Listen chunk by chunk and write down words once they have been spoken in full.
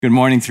Good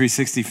morning,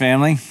 360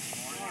 family.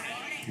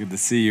 Good to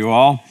see you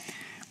all.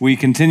 We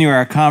continue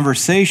our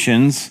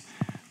conversations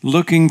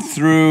looking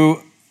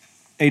through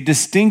a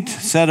distinct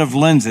set of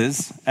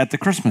lenses at the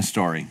Christmas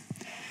story.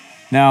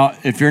 Now,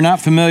 if you're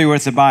not familiar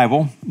with the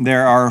Bible,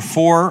 there are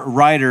four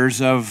writers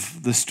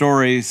of the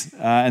stories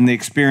and the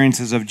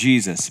experiences of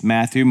Jesus: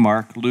 Matthew,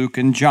 Mark, Luke,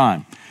 and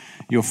John.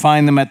 You'll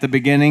find them at the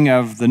beginning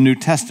of the New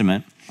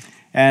Testament.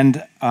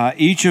 And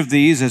each of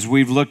these, as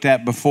we've looked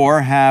at before,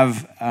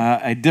 have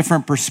a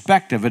different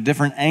perspective, a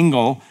different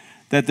angle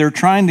that they're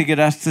trying to get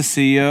us to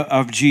see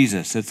of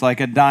Jesus. It's like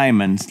a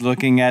diamond,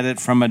 looking at it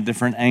from a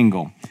different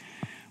angle.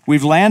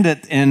 We've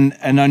landed in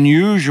an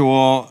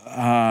unusual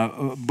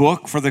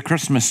book for the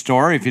Christmas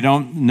story. If you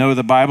don't know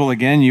the Bible,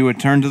 again, you would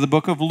turn to the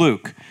book of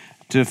Luke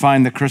to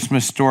find the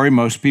Christmas story.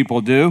 Most people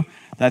do.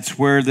 That's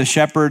where the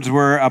shepherds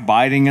were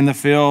abiding in the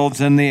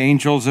fields, and the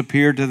angels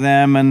appeared to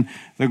them, and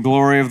the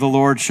glory of the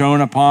Lord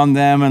shone upon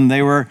them, and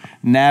they were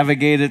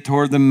navigated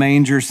toward the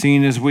manger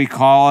scene, as we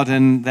call it,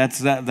 and that's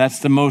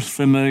the most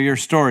familiar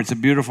story. It's a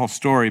beautiful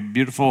story,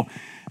 beautiful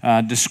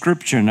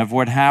description of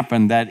what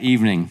happened that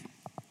evening.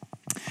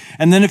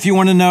 And then if you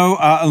want to know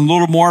a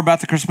little more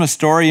about the Christmas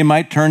story, you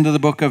might turn to the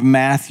book of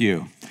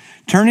Matthew.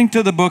 Turning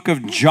to the book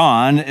of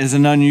John is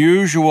an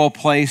unusual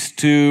place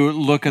to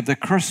look at the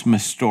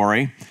Christmas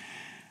story.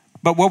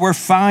 But what we're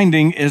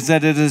finding is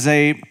that it is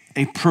a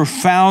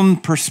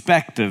profound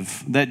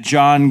perspective that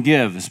John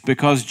gives,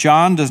 because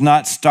John does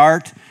not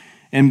start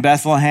in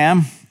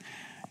Bethlehem.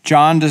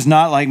 John does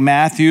not, like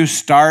Matthew,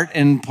 start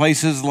in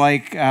places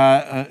like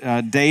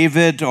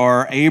David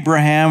or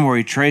Abraham, where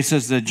he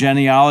traces the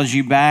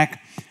genealogy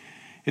back.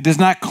 It does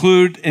not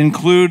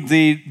include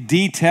the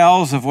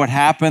details of what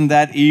happened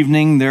that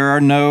evening. There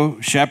are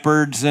no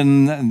shepherds,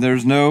 and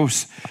there's no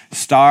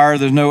star,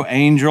 there's no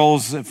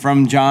angels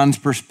from John's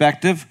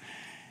perspective.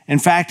 In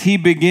fact, he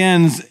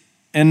begins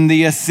in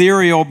the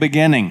ethereal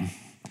beginning.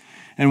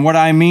 And what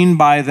I mean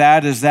by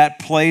that is that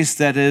place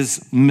that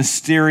is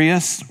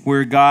mysterious,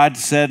 where God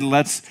said,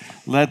 let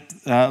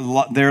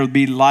there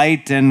be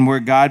light, and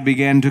where God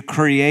began to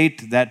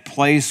create. That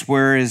place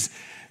where is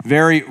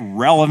very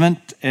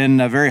relevant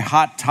and a very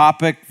hot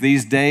topic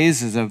these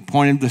days, is a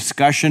point of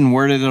discussion.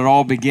 Where did it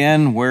all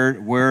begin?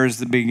 Where is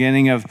the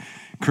beginning of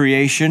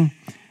creation?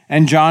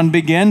 And John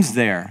begins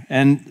there.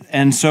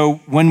 And so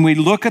when we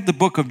look at the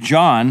book of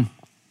John,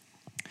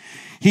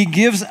 he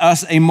gives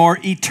us a more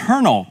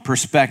eternal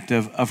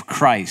perspective of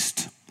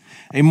Christ,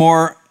 a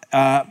more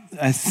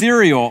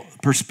ethereal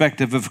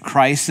perspective of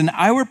Christ. And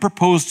I would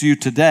propose to you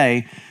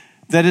today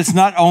that it's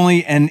not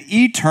only an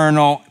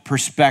eternal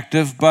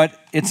perspective, but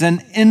it's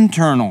an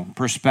internal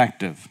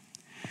perspective.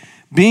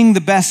 Being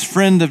the best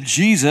friend of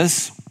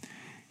Jesus,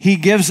 he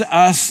gives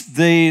us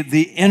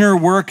the inner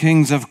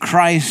workings of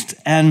Christ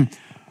and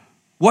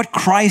what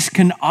Christ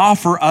can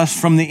offer us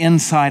from the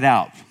inside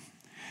out.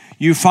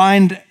 You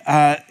find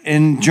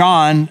in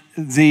John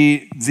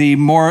the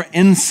more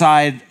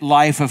inside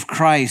life of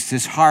Christ,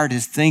 his heart,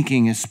 his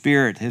thinking, his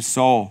spirit, his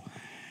soul.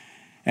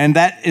 And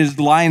that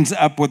lines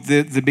up with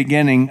the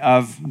beginning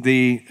of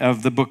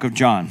the book of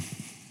John.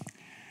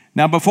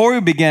 Now, before we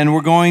begin,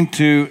 we're going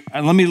to,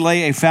 let me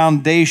lay a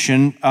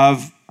foundation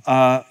of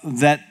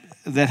that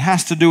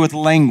has to do with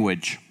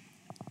language.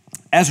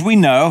 As we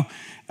know,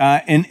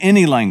 in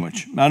any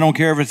language, I don't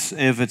care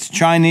if it's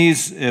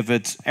Chinese, if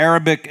it's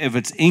Arabic, if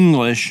it's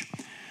English,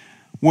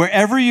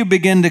 wherever you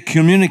begin to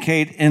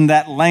communicate in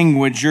that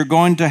language, you're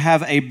going to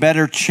have a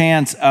better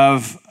chance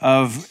of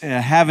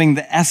having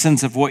the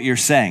essence of what you're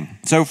saying.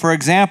 So, for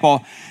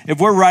example, if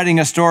we're writing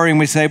a story and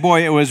we say,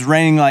 boy, it was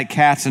raining like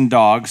cats and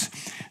dogs,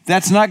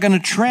 that's not going to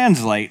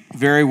translate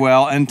very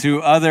well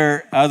into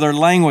other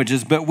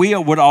languages, but we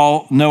would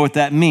all know what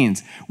that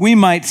means. We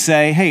might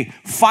say, hey,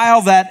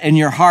 file that in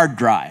your hard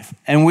drive.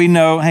 And we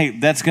know, hey,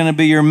 that's going to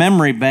be your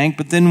memory bank.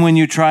 But then when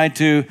you try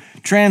to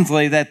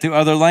translate that to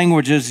other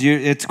languages,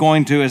 it's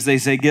going to, as they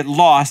say, get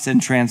lost in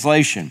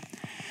translation.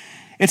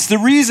 It's the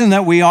reason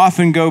that we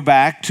often go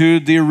back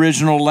to the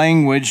original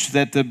language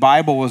that the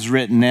Bible was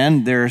written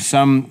in. There are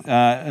some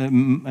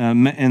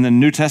in the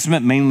New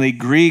Testament, mainly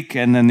Greek,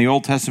 and then the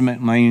Old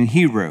Testament, mainly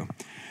Hebrew.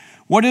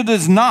 What it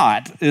is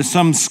not is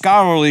some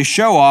scholarly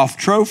show-off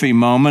trophy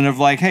moment of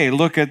like, hey,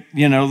 look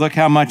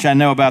how much I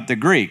know about the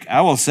Greek.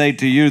 I will say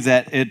to you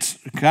that it's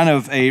kind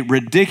of a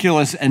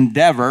ridiculous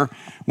endeavor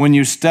when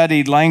you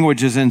studied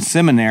languages in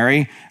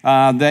seminary,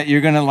 that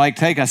you're going to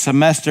take a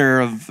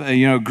semester of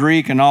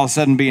Greek and all of a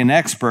sudden be an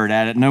expert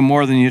at it, no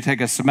more than you take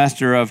a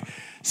semester of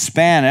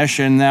Spanish,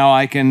 and now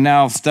I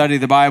can study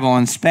the Bible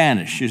in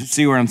Spanish. You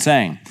see what I'm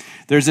saying?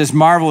 There's this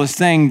marvelous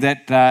thing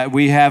that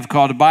we have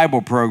called a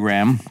Bible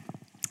program.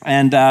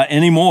 And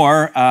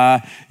anymore,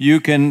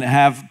 you can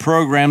have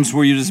programs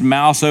where you just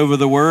mouse over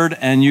the word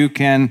and you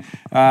can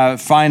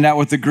find out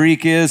what the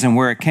Greek is and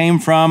where it came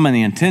from and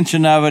the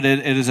intention of it.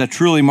 It is a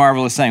truly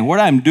marvelous thing. What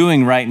I'm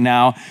doing right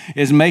now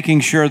is making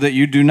sure that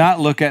you do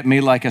not look at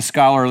me like a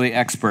scholarly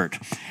expert.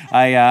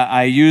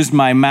 I used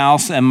my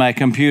mouse and my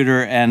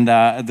computer, and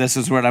this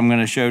is what I'm going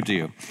to show to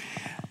you.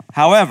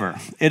 However,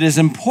 it is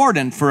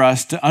important for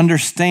us to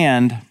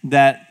understand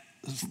that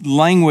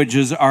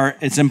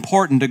it's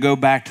important to go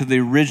back to the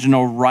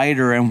original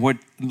writer and what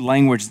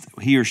language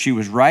he or she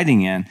was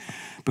writing in,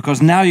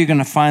 because now you're going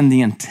to find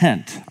the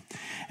intent.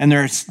 And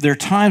there are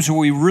times where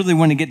we really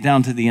want to get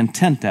down to the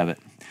intent of it.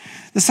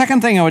 The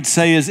second thing I would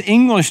say is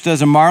English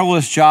does a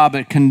marvelous job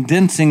at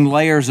condensing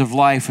layers of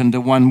life into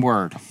one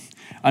word,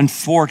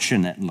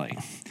 unfortunately.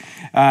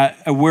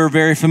 We're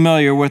very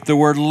familiar with the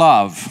word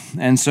love.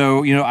 And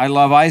so, I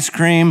love ice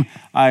cream,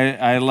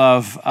 I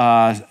love,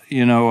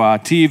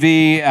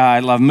 TV, I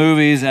love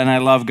movies, and I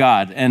love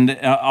God. And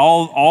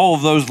all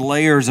of those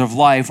layers of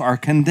life are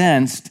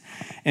condensed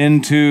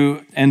into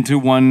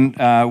one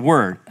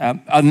word.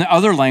 In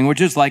other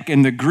languages, like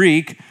in the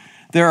Greek,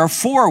 there are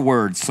 4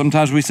 words.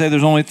 Sometimes we say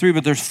there's only 3,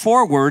 but there's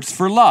 4 words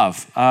for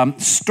love.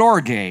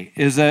 Storge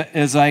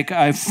is like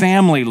a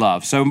family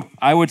love. So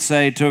I would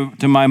say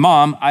to my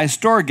mom, I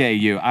storge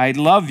you. I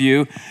love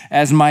you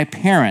as my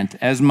parent,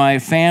 as my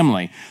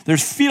family.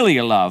 There's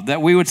philia love, that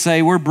we would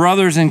say we're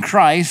brothers in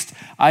Christ.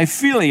 I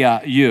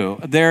philia you.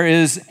 There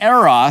is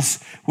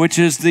eros, which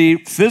is the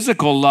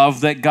physical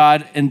love that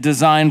God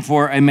designed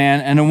for a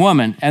man and a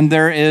woman. And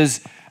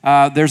there's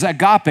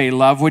agape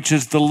love, which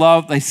is the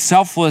love, a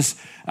selfless,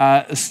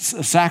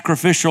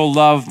 sacrificial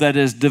love that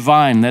is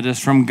divine, that is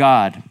from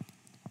God.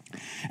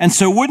 And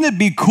so wouldn't it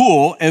be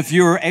cool if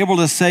you were able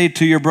to say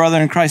to your brother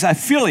in Christ, I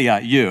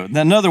philia you?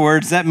 In other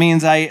words, that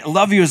means I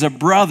love you as a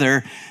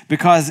brother,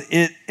 because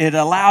it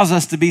allows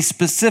us to be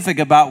specific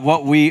about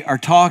what we are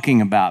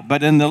talking about.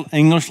 But in the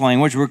English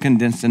language, we're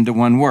condensed into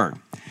one word.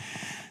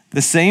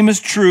 The same is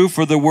true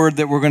for the word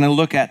that we're going to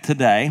look at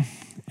today,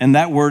 and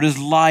that word is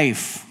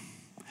life.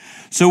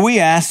 So we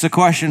ask the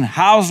question,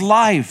 how's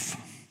life?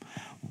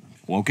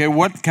 Okay,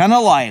 what kind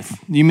of life?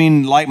 You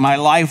mean like my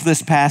life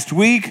this past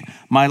week,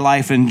 my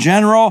life in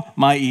general,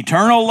 my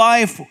eternal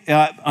life?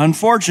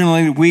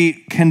 Unfortunately, we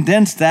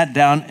condense that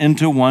down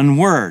into one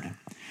word.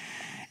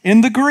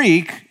 In the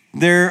Greek,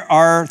 there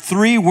are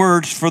 3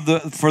 words for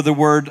the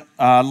word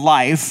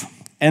life,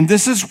 and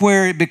this is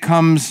where it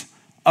becomes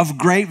of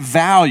great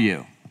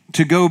value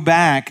to go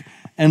back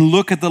and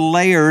look at the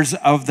layers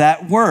of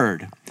that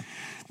word.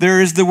 There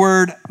is the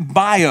word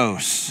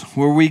bios,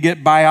 where we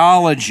get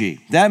biology.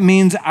 That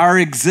means our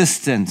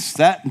existence.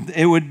 That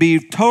it would be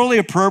totally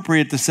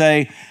appropriate to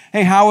say,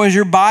 hey, how was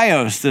your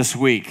bios this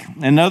week?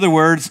 In other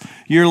words,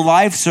 your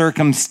life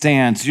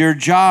circumstance, your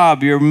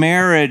job, your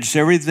marriage,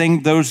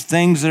 everything, those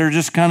things that are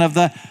just kind of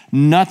the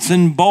nuts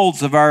and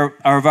bolts of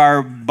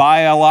our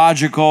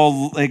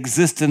biological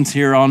existence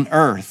here on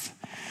earth.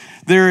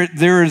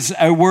 There is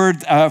a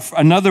word,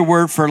 another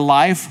word for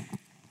life,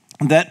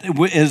 that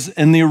is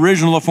in the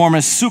original form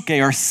is psyche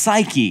or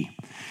psyche.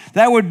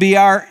 That would be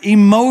our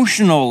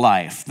emotional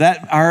life,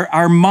 that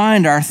our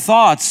mind, our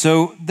thoughts.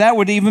 So that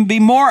would even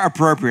be more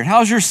appropriate.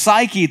 How's your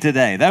psyche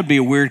today? That would be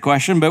a weird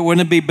question, but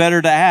wouldn't it be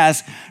better to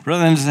ask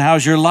rather than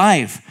how's your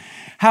life?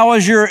 How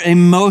is your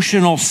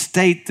emotional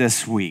state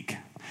this week?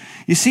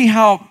 You see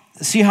how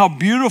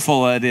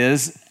beautiful it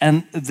is,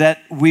 and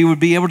that we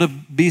would be able to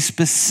be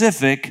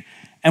specific.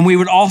 And we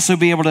would also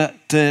be able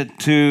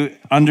to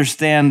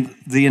understand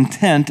the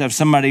intent of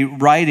somebody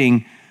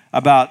writing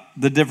about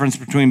the difference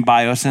between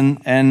bios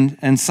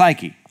and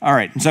psyche. All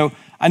right, so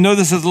I know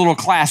this is a little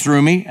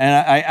classroomy,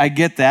 and I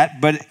get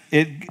that, but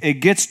it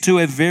gets to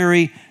a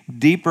very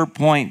deeper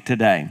point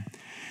today.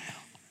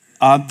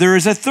 There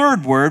is a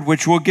third word,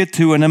 which we'll get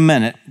to in a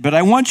minute, but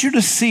I want you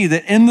to see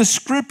that in the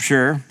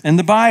Scripture, in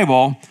the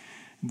Bible,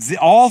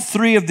 all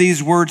 3 of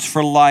these words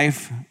for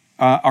life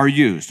are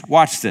used.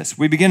 Watch this.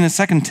 We begin in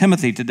 2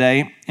 Timothy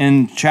today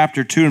in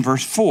chapter 2 and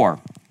verse 4.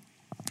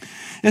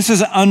 This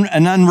is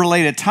an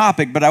unrelated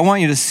topic, but I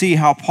want you to see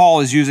how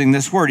Paul is using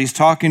this word. He's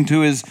talking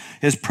to his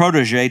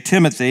protege,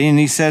 Timothy, and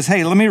he says,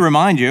 hey, let me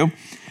remind you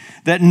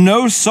that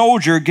no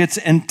soldier gets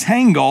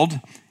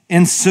entangled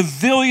in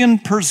civilian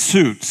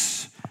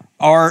pursuits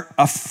or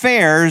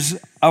affairs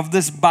of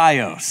this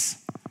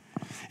bios.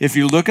 If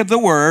you look at the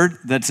word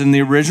that's in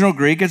the original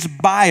Greek, it's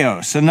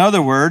bios. In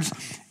other words,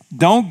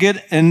 don't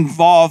get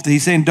involved.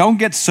 He's saying, don't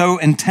get so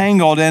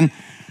entangled in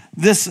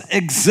this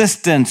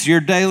existence,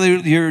 your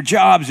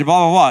jobs, blah,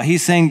 blah, blah.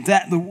 He's saying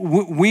that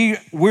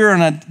we're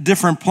in a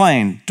different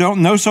plane.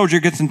 No soldier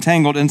gets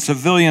entangled in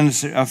civilian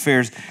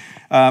affairs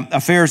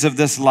of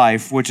this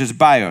life, which is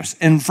bios.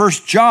 In 1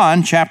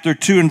 John chapter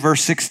 2 and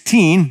verse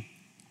 16,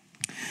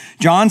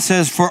 John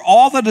says, for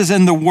all that is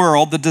in the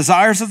world, the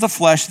desires of the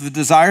flesh, the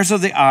desires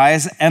of the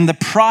eyes, and the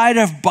pride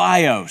of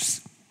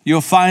bios.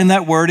 You'll find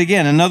that word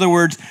again. In other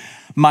words,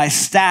 my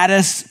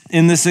status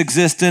in this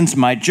existence,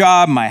 my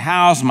job, my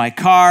house, my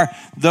car,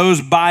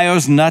 those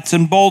bios, nuts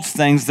and bolts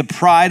things, the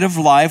pride of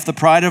life, the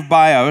pride of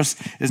bios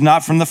is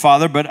not from the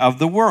Father, but of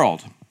the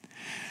world.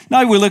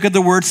 Now we look at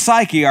the word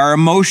psyche, our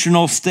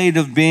emotional state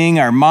of being,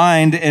 our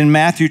mind. In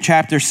Matthew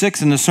chapter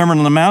 6, in the Sermon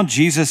on the Mount,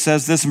 Jesus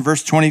says this in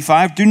verse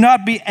 25, do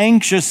not be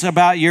anxious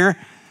about your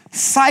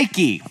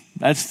psyche.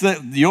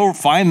 You'll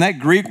find that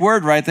Greek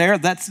word right there.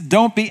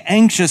 Don't be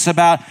anxious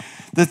about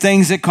the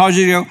things that cause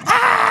you to go,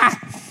 ah!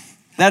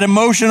 that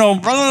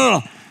emotional.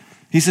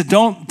 He said,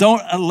 don't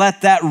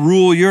let that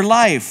rule your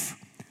life.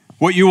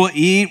 What you will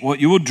eat,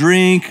 what you will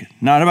drink,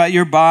 not about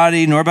your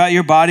body, nor about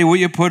your body what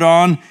you put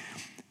on.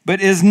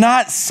 But is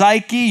not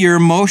psyche, your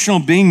emotional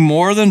being,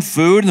 more than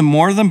food, and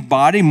more than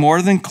body,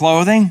 more than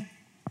clothing?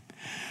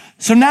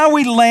 So now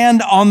we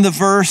land on the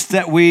verse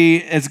that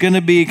is going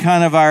to be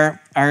kind of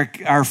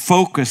our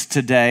focus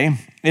today.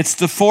 It's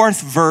the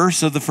 4th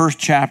verse of the 1st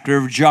chapter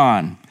of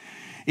John.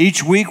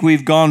 Each week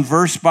we've gone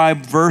verse by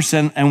verse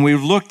and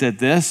we've looked at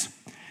this.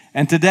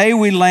 And today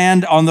we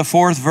land on the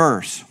 4th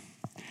verse.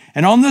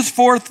 And on this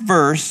 4th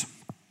verse,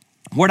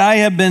 what I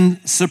have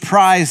been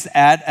surprised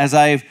at as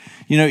I've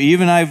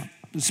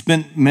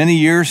spent many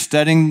years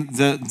studying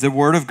the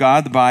Word of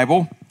God, the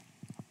Bible,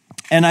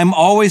 and I'm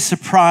always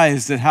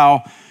surprised at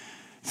how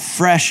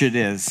fresh it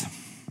is.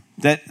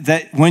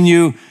 That when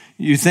you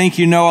think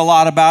you know a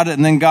lot about it,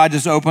 and then God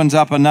just opens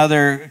up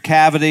another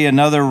cavity,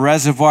 another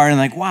reservoir, and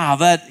like, wow,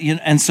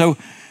 and so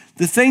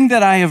the thing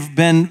that I have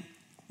been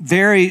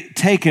very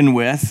taken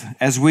with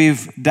as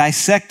we've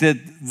dissected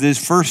these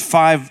first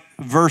 5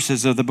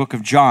 verses of the book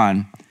of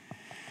John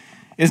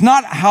is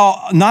not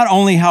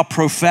only how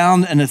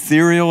profound and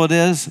ethereal it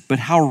is, but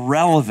how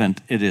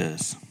relevant it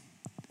is.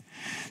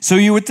 So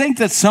you would think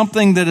that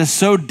something that is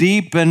so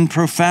deep and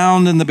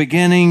profound in the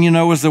beginning,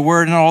 was the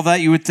word and all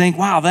that, you would think,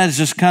 wow, that is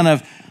just kind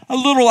of a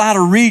little out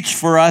of reach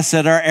for us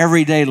at our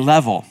everyday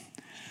level.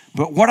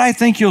 But what I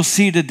think you'll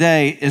see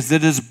today is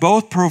that it's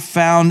both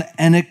profound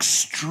and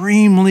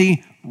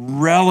extremely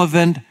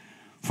relevant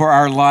for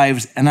our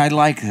lives, and I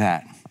like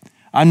that.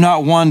 I'm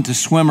not one to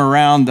swim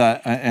around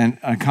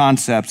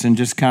concepts and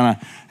just kind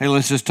of, hey,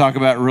 let's just talk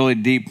about really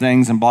deep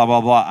things and blah,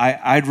 blah, blah.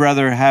 I'd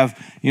rather have,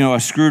 a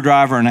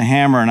screwdriver and a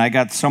hammer, and I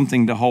got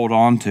something to hold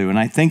on to. And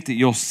I think that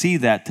you'll see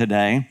that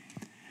today,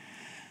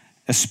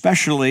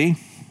 especially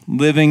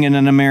living in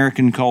an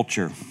American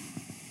culture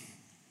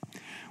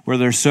where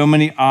there's so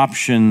many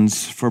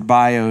options for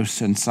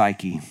bios and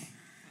psyche.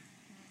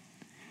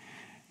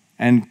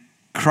 And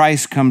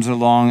Christ comes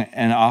along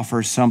and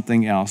offers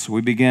something else.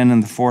 We begin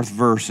in the 4th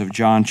verse of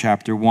John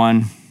chapter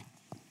 1.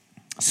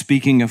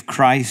 Speaking of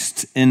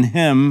Christ, in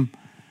him,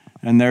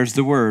 and there's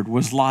the word,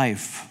 was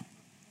life.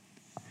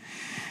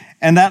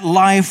 And that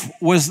life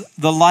was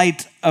the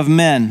light of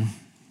men.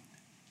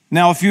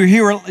 Now, if you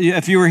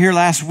were here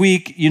last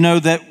week, you know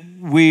that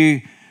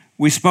we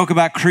spoke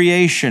about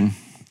creation.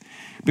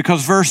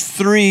 Because verse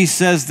 3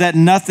 says that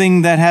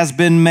nothing that has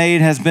been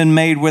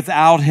made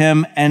without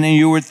him. And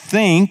you would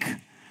think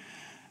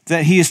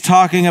that he is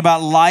talking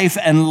about life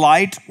and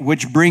light,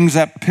 which brings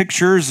up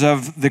pictures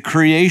of the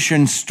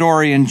creation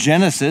story in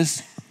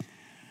Genesis,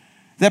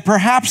 that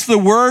perhaps the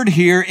word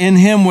here, in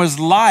him was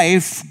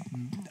life,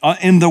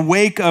 in the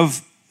wake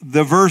of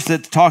the verse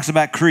that talks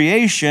about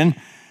creation,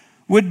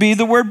 would be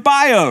the word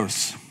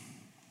bios.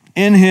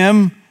 In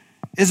him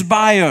is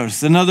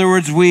bios. In other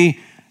words,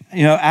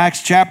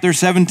 Acts chapter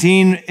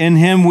 17, in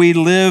him we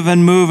live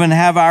and move and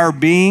have our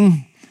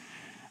being.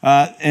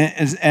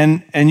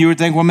 And you would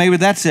think, well, maybe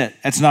that's it.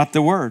 That's not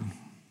the word.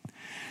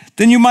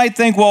 Then you might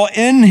think, well,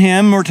 in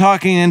him, we're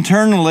talking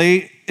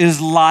internally, is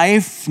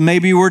life.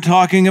 Maybe we're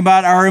talking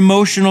about our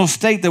emotional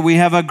state, that we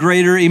have a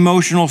greater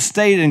emotional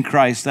state in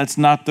Christ. That's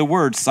not the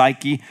word.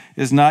 Psyche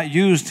is not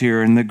used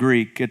here in the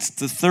Greek. It's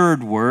the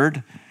 3rd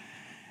word.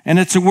 And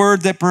it's a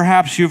word that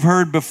perhaps you've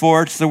heard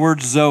before. It's the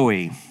word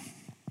Zoe.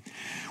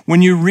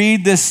 When you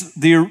read this,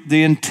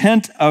 the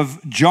intent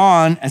of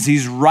John as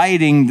he's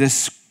writing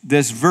this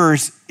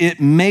verse, it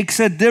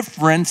makes a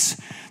difference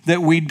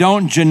that we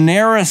don't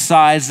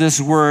genericize this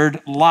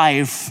word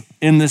life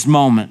in this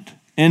moment.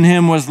 In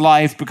him was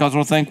life, because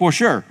we'll think, well,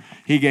 sure,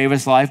 he gave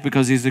us life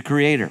because he's the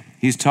creator.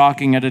 He's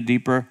talking at a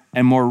deeper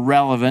and more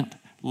relevant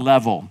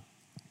level.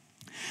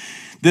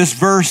 This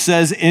verse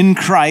says, in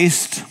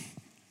Christ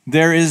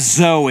there is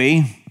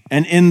Zoe,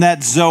 and in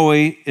that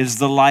Zoe is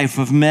the life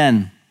of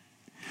men.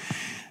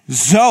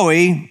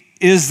 Zoe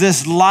is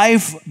this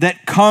life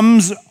that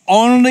comes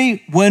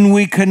only when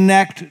we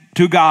connect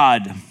to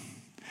God.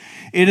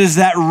 It is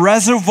that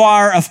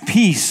reservoir of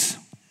peace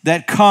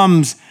that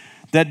comes,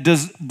 that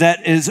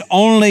is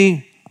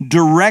only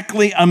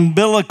directly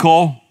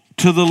umbilical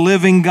to the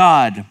living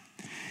God.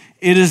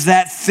 It is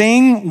that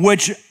thing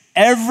which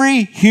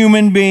every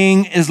human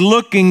being is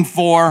looking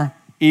for,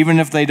 even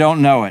if they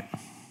don't know it,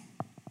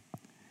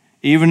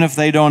 even if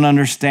they don't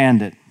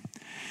understand it.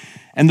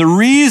 And the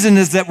reason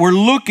is that we're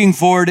looking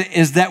for it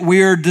is that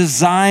we are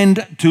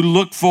designed to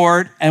look for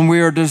it, and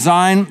we are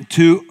designed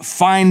to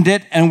find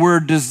it, and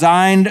we're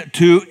designed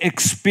to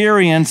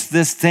experience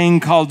this thing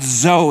called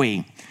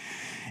Zoe.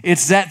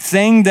 It's that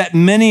thing that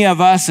many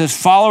of us as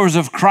followers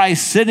of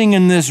Christ sitting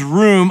in this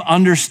room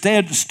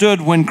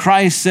understood when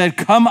Christ said,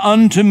 "Come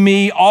unto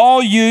me,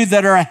 all you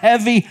that are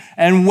heavy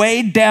and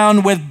weighed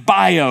down with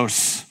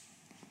bios,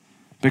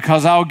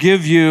 because I'll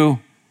give you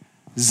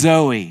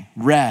Zoe,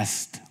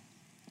 rest."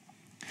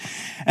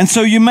 And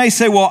so you may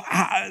say, well,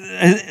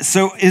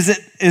 so is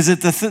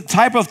it the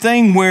type of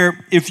thing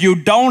where if you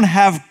don't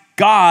have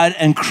God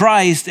and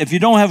Christ, if you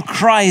don't have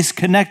Christ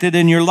connected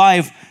in your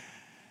life,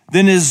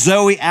 then is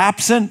Zoe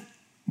absent?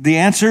 The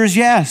answer is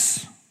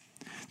yes.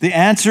 The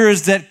answer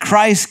is that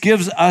Christ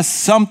gives us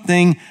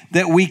something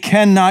that we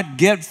cannot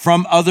get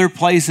from other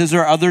places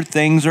or other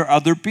things or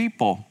other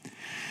people.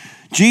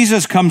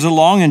 Jesus comes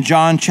along in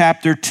John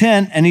chapter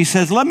 10, and he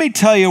says, let me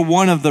tell you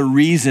one of the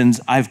reasons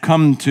I've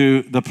come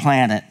to the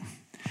planet.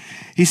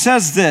 He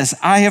says this,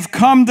 I have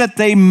come that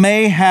they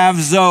may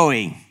have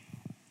Zoe,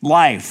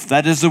 life.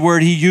 That is the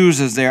word he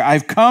uses there.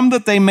 I've come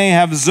that they may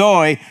have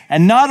Zoe,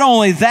 and not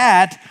only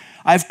that,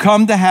 I've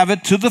come to have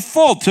it to the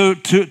full,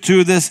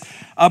 to this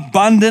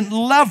abundant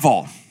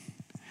level.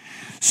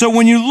 So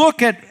when you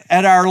look at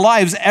our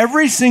lives,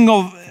 every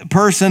single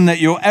person that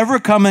you'll ever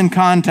come in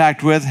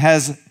contact with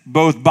has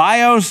both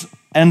bios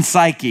and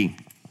psyche.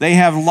 They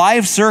have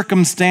life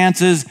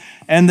circumstances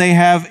and they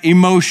have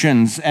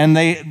emotions, and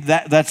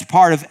that's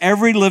part of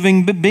every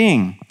living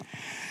being.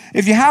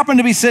 If you happen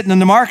to be sitting in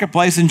the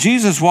marketplace and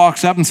Jesus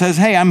walks up and says,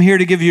 hey, I'm here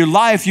to give you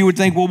life, you would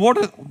think, well,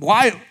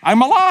 why?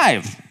 I'm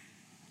alive.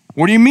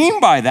 What do you mean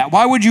by that?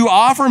 Why would you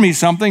offer me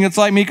something? It's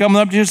like me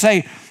coming up to you and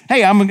say,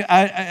 hey,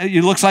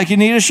 it looks like you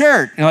need a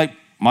shirt. You're like,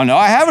 well, no,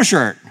 I have a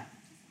shirt.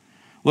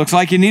 Looks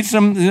like you need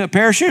a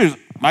pair of shoes.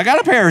 I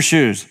got a pair of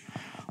shoes.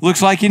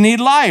 Looks like you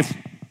need life.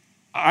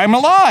 I'm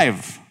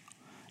alive.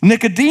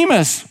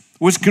 Nicodemus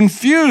was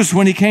confused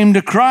when he came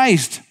to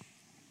Christ.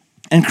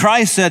 And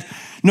Christ said,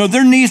 no,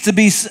 there needs to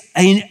be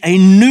a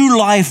new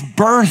life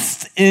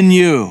birthed in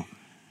you.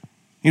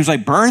 He was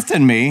like, birthed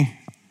in me?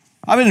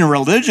 I've been in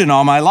religion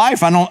all my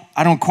life. I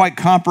don't quite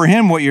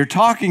comprehend what you're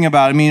talking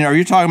about. I mean, are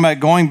you talking about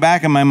going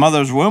back in my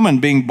mother's womb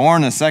and being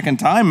born a second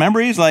time? Remember,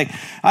 he's like,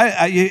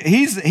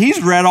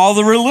 he's read all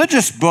the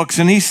religious books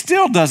and he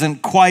still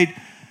doesn't quite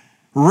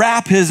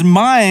wrap his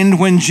mind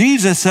when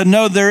Jesus said,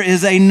 no, there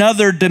is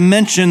another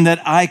dimension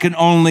that I can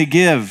only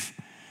give.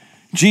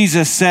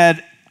 Jesus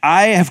said,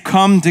 I have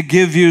come to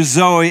give you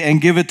Zoe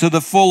and give it to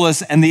the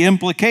fullest. And the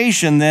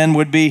implication then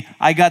would be,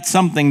 I got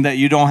something that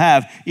you don't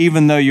have,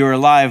 even though you're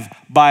alive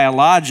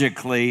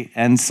biologically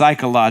and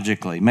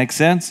psychologically. Make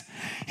sense?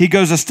 He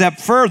goes a step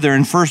further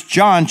in 1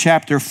 John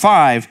chapter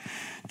 5.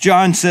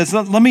 John says,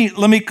 let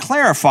me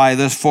clarify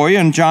this for you.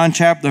 In 1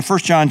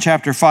 John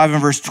chapter 5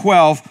 and verse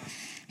 12,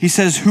 he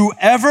says,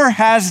 whoever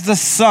has the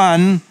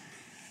Son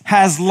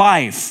has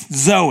life.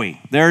 Zoe.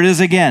 There it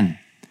is again.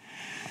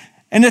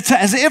 And it's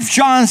as if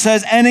John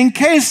says, and in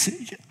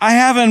case I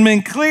haven't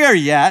been clear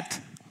yet,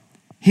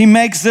 he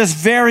makes this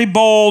very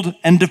bold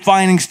and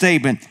defining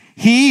statement.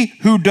 He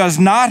who does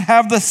not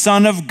have the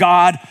Son of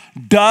God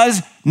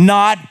does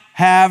not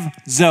have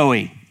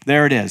Zoe.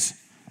 There it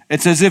is.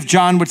 It's as if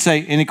John would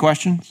say, any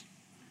questions?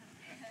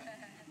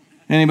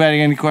 Anybody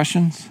got any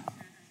questions?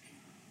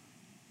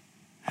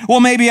 Well,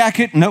 maybe I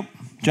could, nope.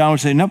 John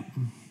would say, nope.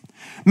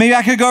 Maybe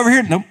I could go over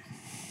here, nope.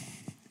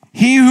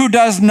 He who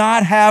does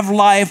not have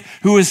life,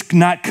 who is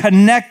not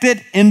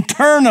connected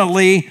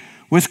internally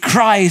with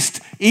Christ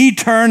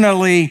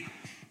eternally,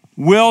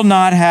 will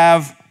not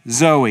have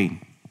Zoe.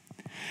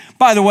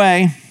 By the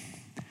way,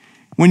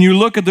 when you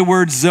look at the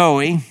word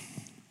Zoe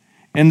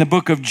in the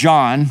book of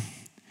John,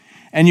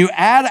 and you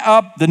add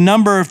up the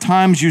number of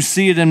times you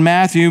see it in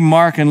Matthew,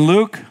 Mark, and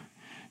Luke,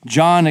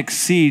 John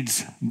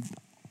exceeds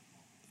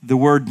the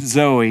word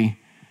Zoe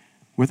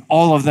with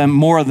all of them,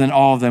 more than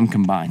all of them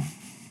combined.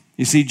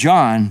 You see,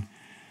 John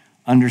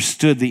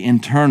understood the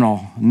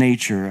internal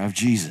nature of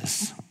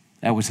Jesus.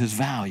 That was his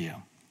value.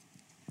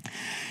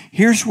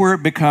 Here's where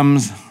it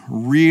becomes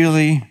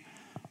really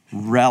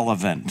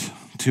relevant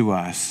to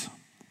us,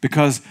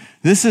 because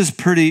this is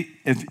pretty,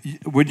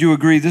 would you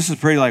agree, this is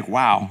pretty like,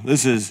 wow,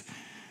 this is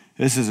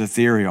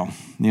ethereal.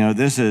 You know,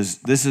 this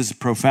is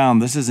profound.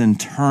 This is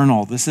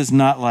internal. This is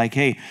not like,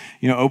 hey,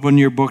 open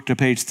your book to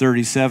page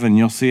 37.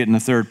 You'll see it in the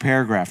third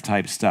paragraph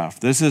type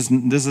stuff. This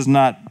is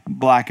not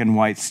black and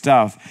white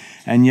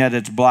stuff, and yet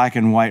it's black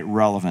and white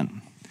relevant.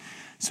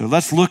 So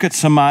let's look at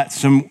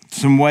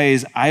some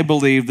ways I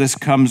believe this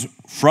comes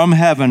from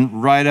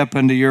heaven right up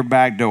into your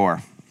back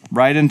door,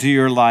 right into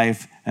your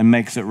life, and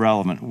makes it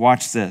relevant.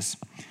 Watch this.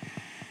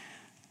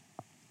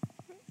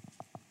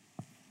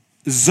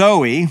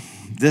 Zoe,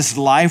 this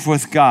life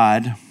with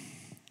God,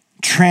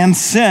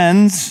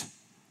 transcends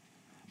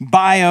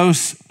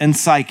bios and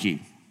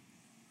psyche.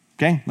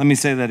 Okay, let me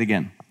say that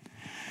again.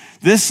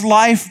 This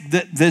life,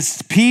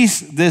 this peace,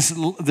 this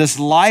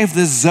life,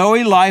 this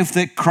Zoe life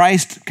that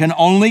Christ can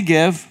only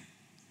give,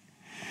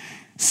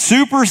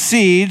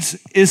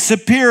 supersedes, is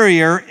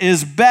superior,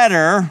 is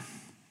better,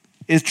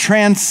 it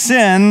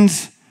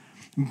transcends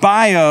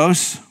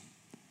bios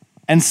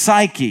and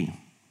psyche.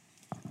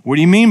 What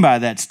do you mean by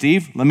that,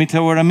 Steve? Let me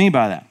tell you what I mean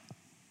by that.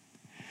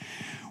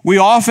 We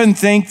often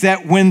think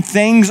that when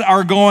things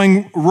are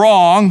going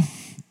wrong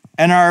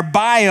and our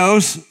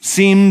bios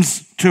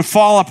seems to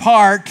fall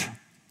apart,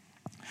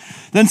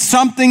 then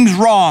something's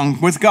wrong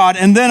with God.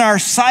 And then our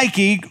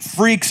psyche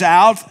freaks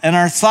out, and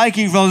our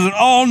psyche goes,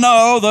 oh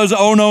no, those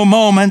oh no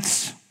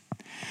moments.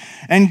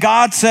 And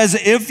God says,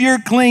 if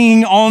you're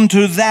clinging on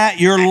to that,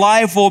 your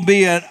life will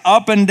be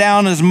up and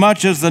down as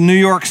much as the New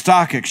York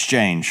Stock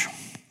Exchange.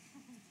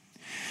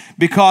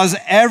 because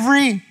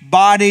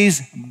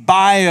everybody's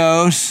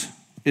BIOS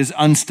is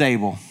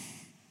unstable.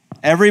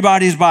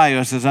 Everybody's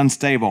BIOS is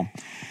unstable.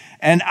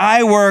 And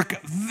I work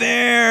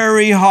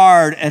very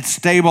hard at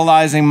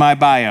stabilizing my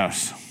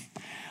BIOS.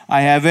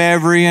 I have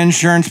every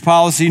insurance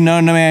policy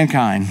known to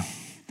mankind.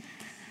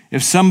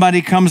 If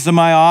somebody comes to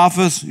my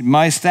office,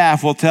 my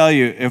staff will tell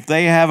you, if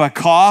they have a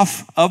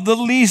cough of the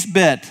least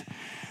bit,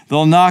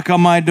 they'll knock on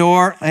my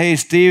door. Hey,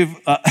 Steve,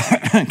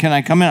 can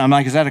I come in? I'm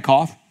like, is that a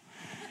cough?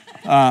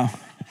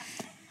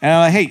 And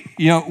I'm like,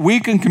 hey, we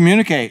can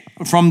communicate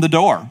from the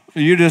door.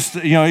 You just,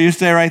 you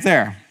stay right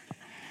there.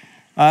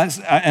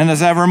 And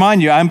as I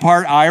remind you, I'm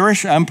part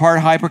Irish, I'm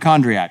part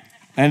hypochondriac.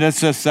 And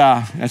it's just,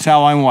 that's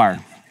how I'm wired.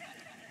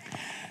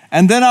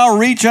 And then I'll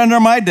reach under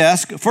my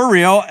desk, for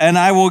real, and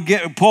I will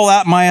pull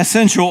out my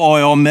essential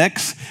oil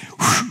mix.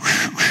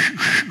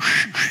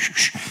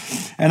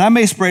 And I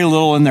may spray a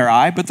little in their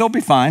eye, but they'll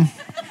be fine.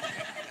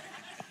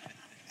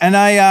 And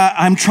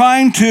I'm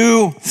trying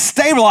to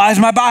stabilize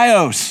my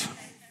BIOS.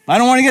 I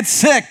don't want to get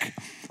sick.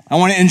 I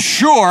want to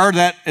ensure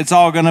that it's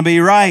all going to be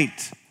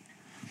right.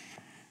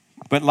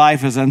 But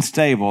life is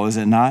unstable, is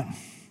it not?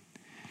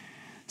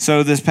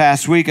 So this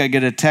past week, I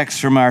get a text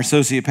from our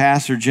associate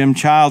pastor, Jim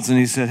Childs, and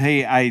he said,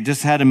 hey, I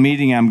just had a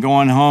meeting. I'm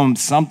going home.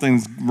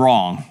 Something's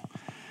wrong.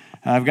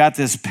 I've got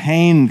this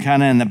pain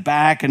kind of in the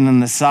back and in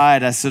the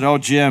side. I said, oh,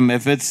 Jim,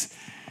 if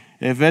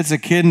it's a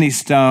kidney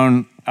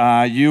stone,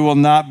 you will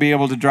not be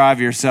able to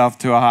drive yourself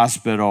to a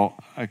hospital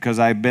because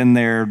I've been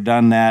there,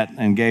 done that,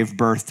 and gave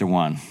birth to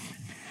one.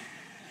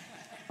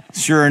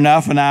 Sure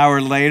enough, an hour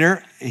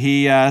later,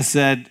 he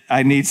said,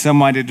 I need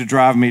somebody to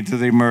drive me to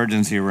the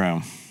emergency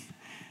room.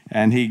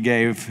 And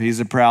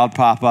he's a proud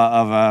papa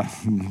of a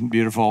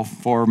beautiful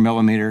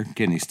 4mm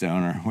kidney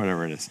stone or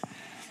whatever it is.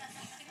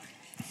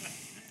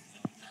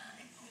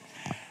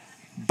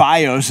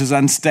 BIOS is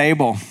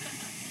unstable.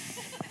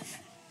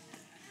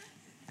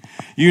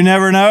 You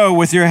never know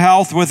with your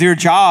health, with your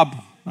job.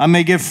 I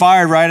may get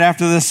fired right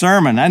after this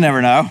sermon. I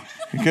never know.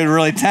 It could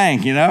really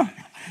tank, You don't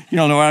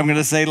know what I'm going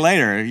to say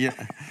later.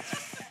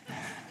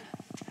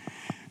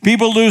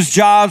 People lose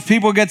jobs,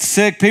 people get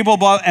sick,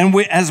 and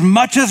as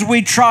much as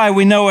we try,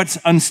 we know it's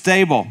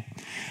unstable.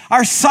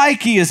 Our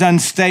psyche is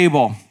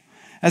unstable.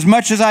 As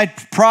much as I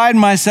pride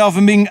myself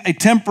in being a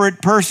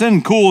temperate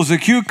person, cool as a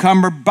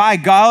cucumber, by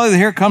golly,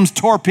 here comes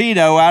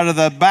torpedo out of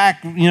the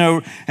back,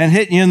 and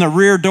hitting you in the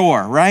rear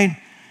door, right?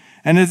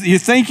 And you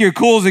think you're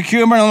cool as a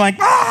cucumber, and I'm like,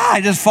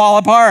 I just fall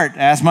apart.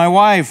 Ask my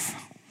wife.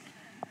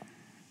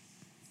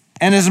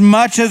 And as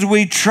much as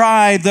we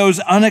try, those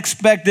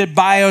unexpected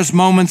BIOS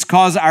moments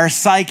cause our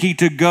psyche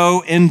to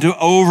go into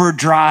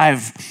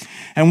overdrive.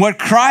 And what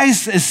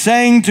Christ is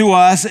saying to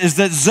us is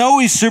that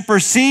Zoe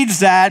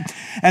supersedes that,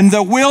 and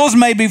the wheels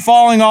may be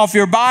falling off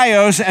your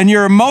BIOS, and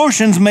your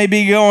emotions may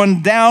be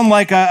going down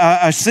like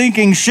a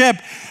sinking ship.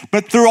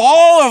 But through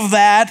all of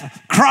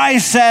that,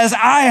 Christ says,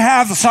 I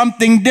have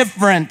something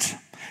different.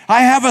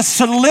 I have a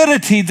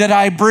solidity that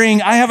I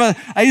bring. I have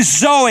a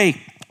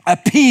Zoe, a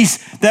peace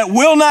that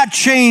will not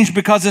change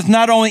because it's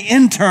not only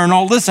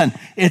internal, listen,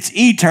 it's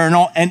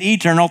eternal, and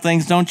eternal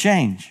things don't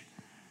change.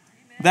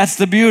 That's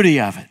the beauty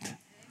of it.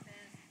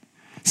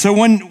 So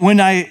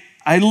when I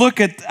look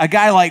at a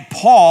guy like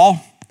Paul,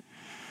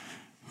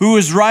 who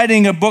is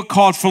writing a book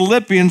called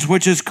Philippians,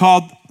 which is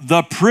called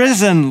the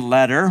prison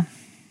letter,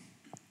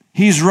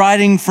 he's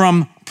writing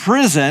from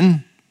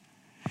prison,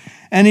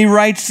 and he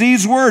writes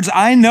these words,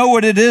 I know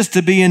what it is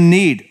to be in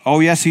need. Oh,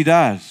 yes, he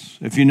does,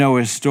 if you know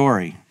his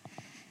story.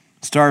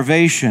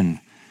 Starvation,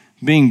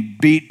 being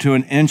beat to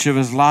an inch of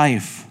his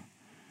life.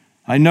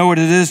 I know what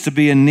it is to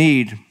be in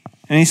need.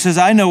 And he says,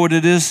 I know what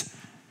it is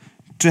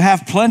to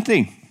have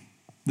plenty.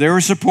 There were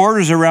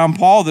supporters around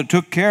Paul that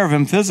took care of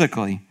him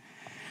physically.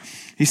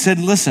 He said,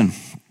 listen,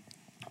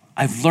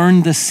 I've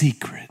learned the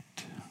secret.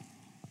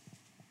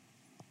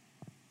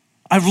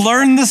 I've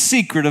learned the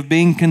secret of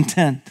being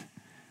content.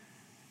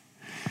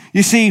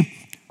 You see,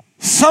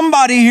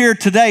 somebody here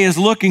today is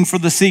looking for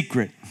the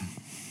secret.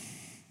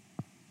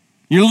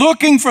 You're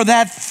looking for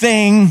that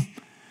thing,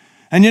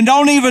 and you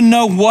don't even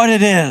know what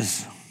it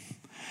is.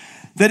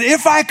 That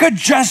if I could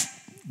just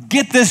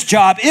get this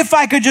job, if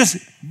I could just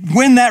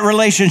win that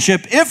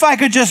relationship, if I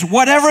could just,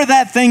 whatever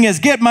that thing is,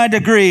 get my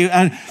degree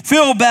and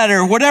feel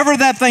better, whatever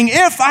that thing,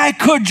 if I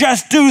could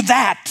just do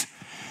that,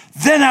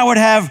 then I would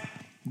have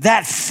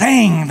that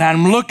thing that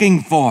I'm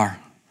looking for.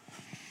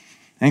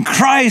 And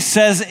Christ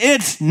says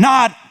it's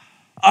not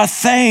a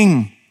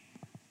thing.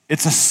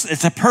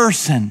 It's a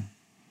person.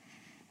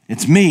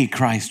 It's me,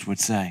 Christ would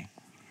say.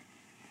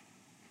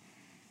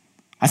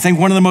 I think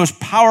one of the most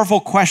powerful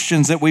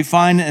questions that we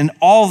find in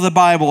all of the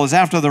Bible is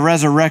after the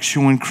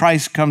resurrection when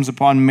Christ comes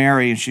upon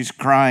Mary and she's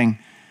crying.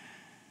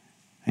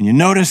 And you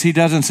notice he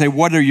doesn't say,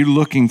 what are you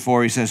looking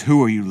for? He says,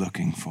 who are you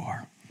looking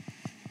for?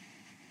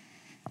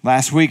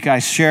 Last week I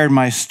shared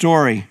my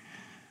story.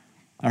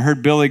 I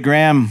heard Billy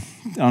Graham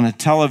on a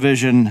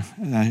television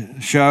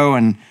show,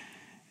 and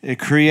it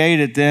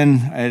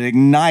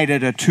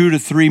ignited a 2 to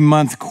 3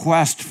 month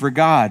quest for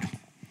God.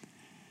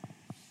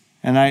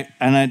 And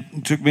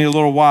it took me a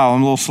little while.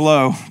 I'm a little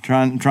slow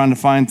trying to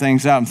find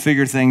things out and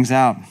figure things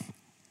out.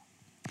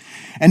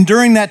 And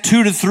during that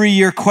 2 to 3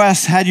 year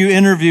quest, had you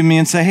interview me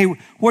and say, hey,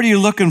 what are you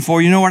looking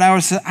for? You know what I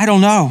would say? I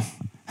don't know.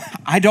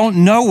 I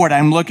don't know what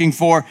I'm looking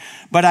for,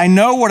 but I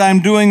know what I'm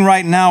doing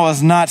right now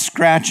is not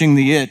scratching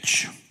the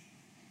itch.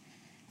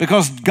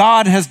 Because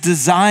God has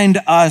designed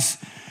us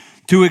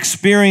to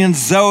experience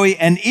Zoe.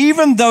 And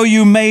even though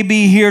you may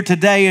be here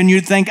today and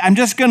you think, I'm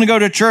just going to go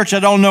to church, I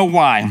don't know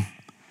why.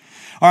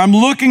 Or I'm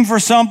looking for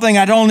something,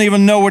 I don't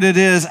even know what it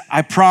is.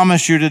 I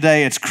promise you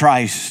today, it's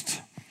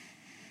Christ.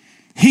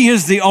 He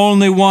is the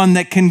only one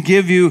that can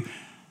give you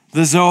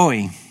the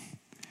Zoe.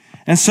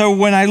 And so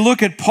when I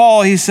look at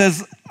Paul, he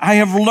says, I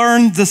have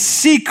learned the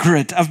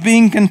secret of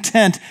being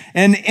content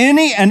in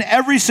any and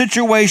every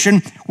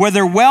situation,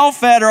 whether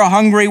well-fed or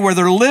hungry,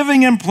 whether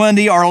living in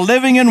plenty or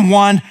living in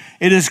want.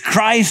 It is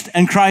Christ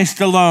and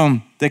Christ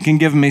alone that can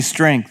give me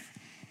strength.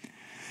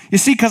 You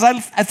see, because I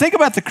think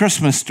about the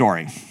Christmas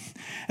story.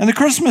 And the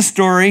Christmas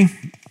story,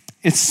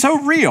 it's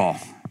so real.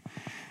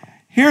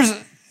 Here's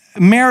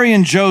Mary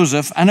and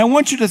Joseph, and I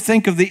want you to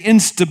think of the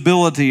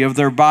instability of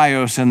their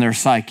bios and their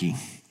psyche.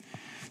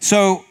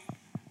 So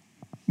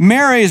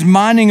Mary is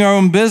minding her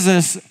own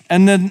business,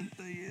 and then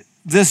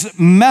this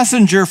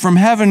messenger from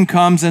heaven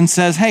comes and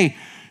says, hey,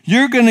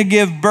 you're going to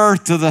give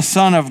birth to the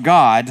Son of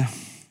God,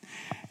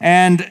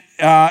 and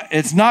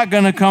it's not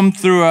going to come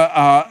through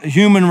a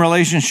human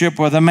relationship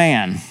with a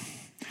man.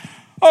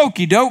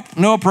 Okie doke,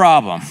 no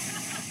problem.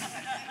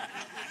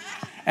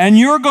 And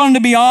you're going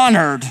to be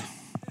honored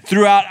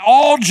throughout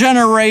all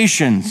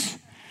generations.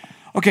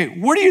 Okay,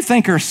 what do you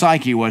think her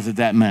psyche was at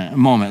that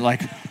moment?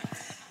 Like,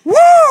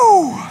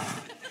 woo!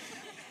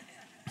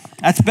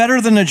 That's better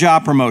than a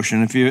job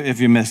promotion if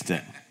you missed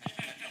it.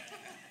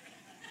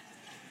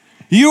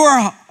 You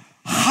are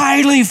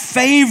highly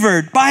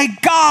favored by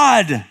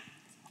God,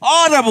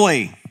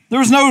 audibly. There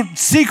was no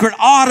secret,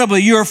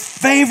 audibly. You're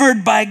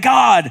favored by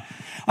God.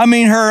 I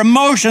mean, her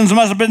emotions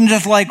must have been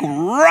just like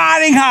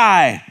riding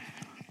high.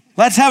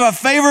 Let's have a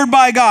favored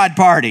by God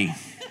party.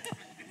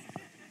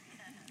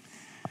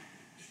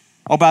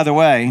 Oh, by the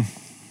way,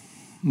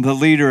 the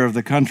leader of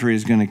the country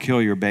is going to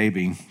kill your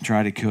baby,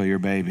 try to kill your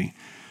baby.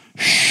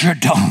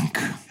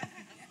 Shadunk.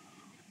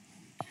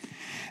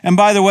 And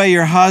by the way,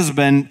 your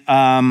husband,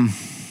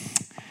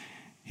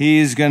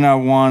 he's going to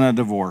want a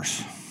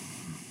divorce.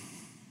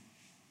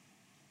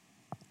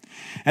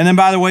 And then,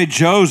 by the way,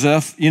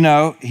 Joseph,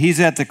 he's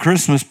at the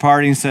Christmas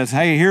party and says,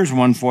 hey, here's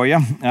one for you.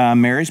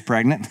 Mary's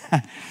pregnant.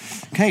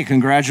 Okay,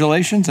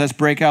 congratulations. Let's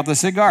break out the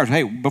cigars.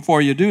 Hey,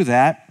 before you do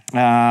that,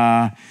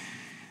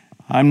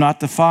 I'm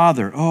not the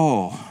father.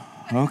 Oh,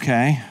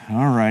 okay.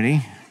 All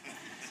righty.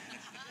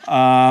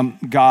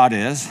 God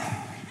is.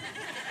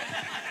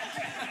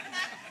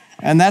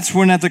 And that's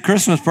when at the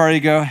Christmas party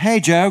you go, hey,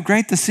 Joe,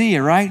 great to see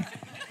you, right?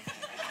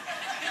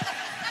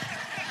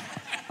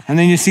 And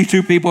then you see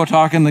two people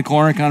talking in the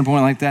corner, kind of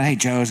pointing like that. Hey,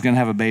 Joe's going to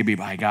have a baby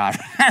by God.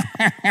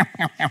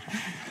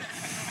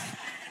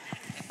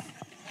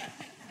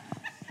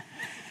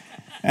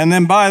 And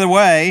then, by the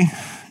way,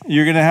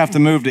 you're going to have to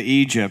move to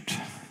Egypt.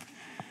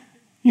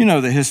 You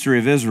know the history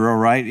of Israel,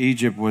 right?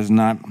 Egypt was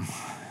not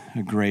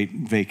a great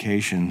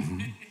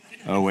vacation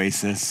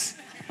oasis.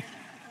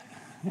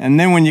 And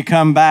then when you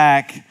come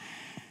back,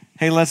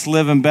 hey, let's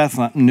live in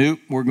Bethlehem. Nope,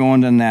 we're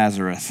going to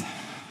Nazareth,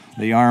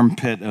 the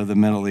armpit of the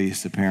Middle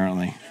East,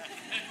 apparently.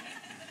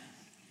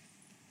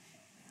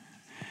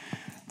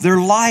 Their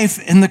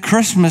life in the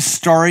Christmas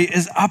story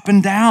is up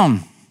and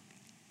down.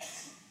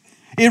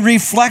 It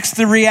reflects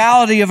the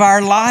reality of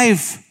our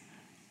life.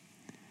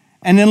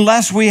 And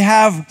unless we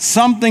have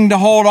something to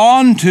hold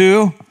on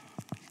to,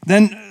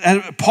 then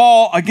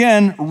Paul,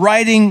 again,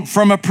 writing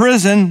from a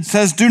prison,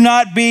 says, do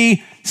not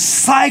be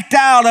psyched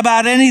out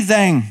about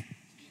anything.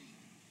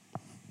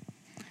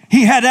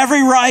 He had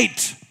every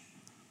right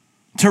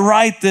to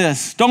write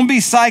this. Don't be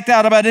psyched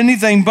out about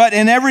anything, but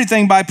in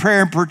everything by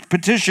prayer and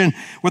petition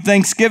with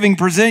thanksgiving,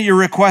 present your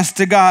requests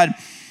to God.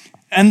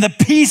 And the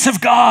peace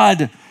of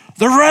God,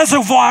 the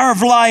reservoir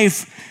of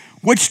life,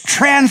 which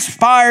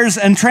transpires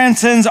and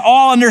transcends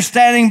all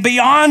understanding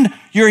beyond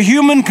your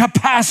human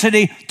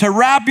capacity to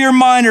wrap your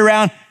mind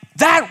around,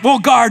 that will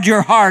guard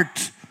your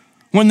heart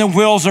when the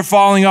wheels are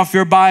falling off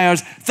your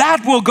bios.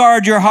 That will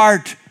guard your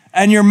heart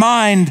and your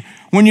mind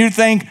when you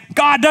think,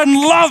 God doesn't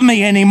love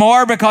me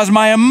anymore because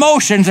my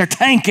emotions are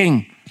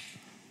tanking.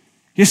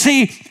 You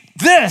see,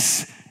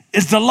 this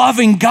is the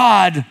loving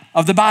God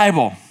of the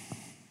Bible.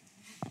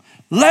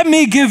 Let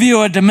me give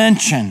you a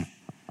dimension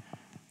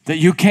that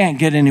you can't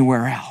get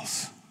anywhere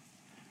else.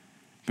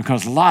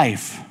 Because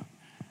life,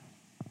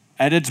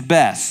 at its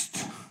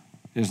best,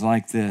 is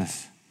like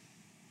this.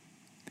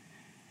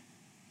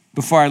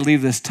 Before I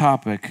leave this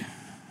topic,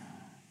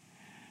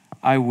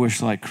 I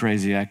wish like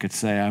crazy I could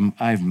say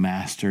I've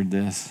mastered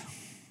this.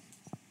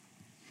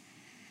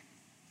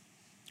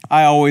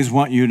 I always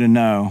want you to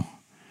know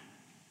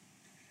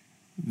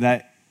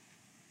that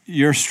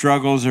your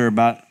struggles are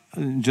about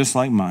just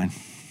like mine.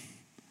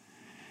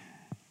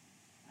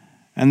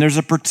 And there's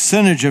a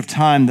percentage of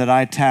time that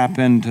I tap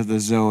into the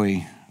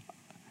Zoe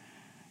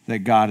that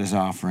God is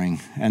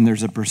offering, and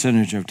there's a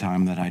percentage of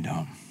time that I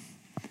don't.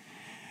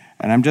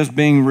 And I'm just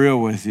being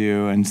real with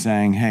you and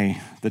saying,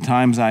 hey, the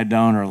times I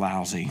don't are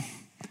lousy,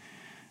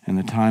 and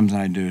the times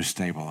I do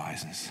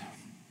stabilizes.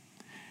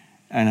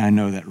 And I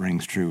know that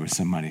rings true with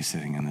somebody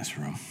sitting in this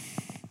room.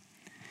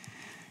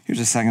 Here's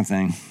the second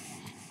thing.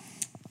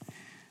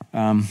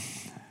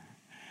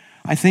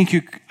 I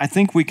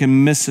think we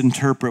can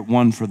misinterpret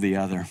one for the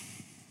other.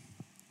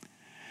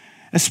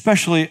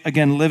 Especially,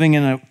 again, living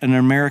in an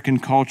American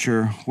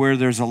culture where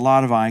there's a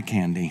lot of eye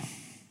candy.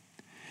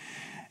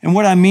 And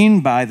what I mean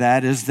by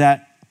that is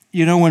that,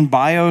 when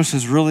BIOS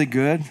is really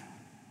good,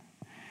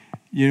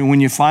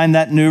 when you find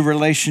that new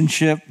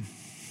relationship,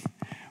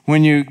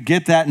 when you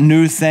get that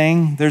new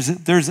thing,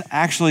 there's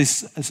actually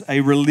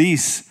a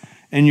release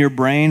in your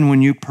brain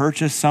when you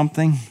purchase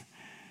something,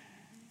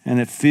 and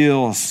it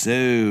feels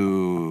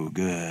so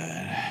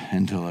good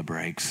until it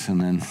breaks, and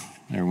then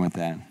there went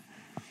that.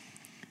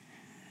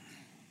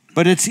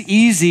 But it's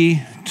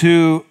easy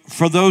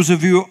for those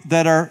of you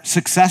that are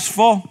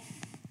successful,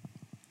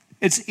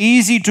 it's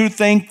easy to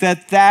think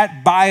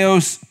that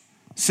BIOS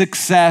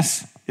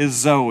success is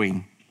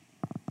Zoe.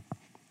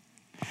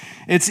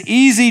 It's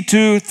easy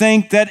to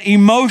think that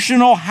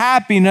emotional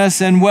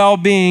happiness and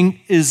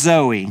well-being is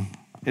Zoe.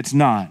 It's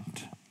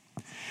not.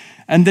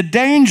 And the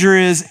danger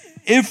is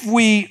if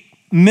we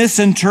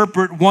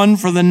misinterpret one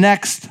for the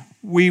next,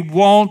 we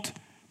won't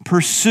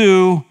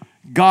pursue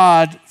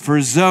God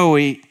for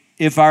Zoe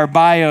if our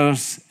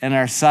BIOS and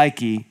our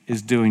psyche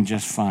is doing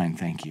just fine,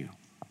 thank you.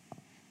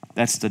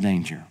 That's the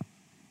danger.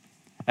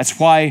 That's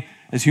why,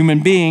 as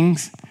human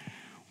beings,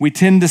 we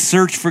tend to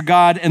search for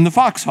God in the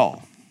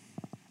foxhole.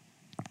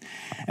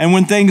 And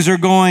when things are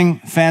going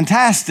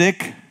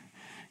fantastic,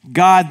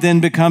 God then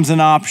becomes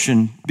an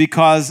option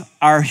because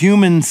our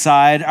human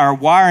side, our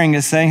wiring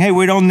is saying, hey,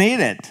 we don't need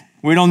it.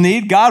 We don't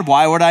need God.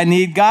 Why would I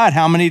need God?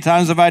 How many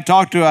times have I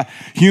talked to a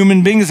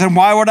human being and said,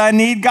 why would I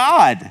need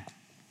God?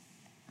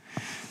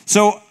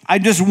 So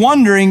I'm just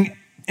wondering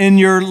in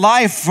your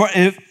life,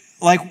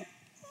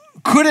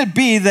 could it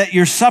be that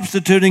you're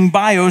substituting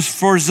BIOS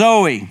for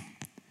Zoe?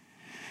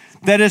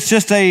 That it's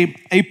just a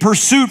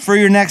pursuit for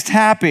your next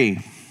happy?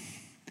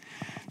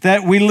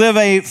 That we live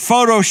a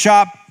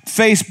Photoshop,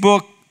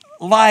 Facebook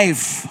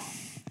life,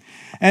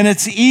 and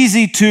it's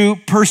easy to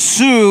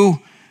pursue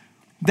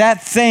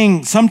that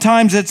thing.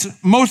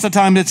 Most of the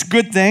time it's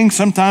good things.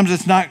 Sometimes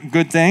it's not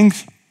good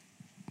things.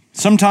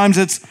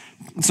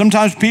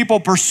 Sometimes people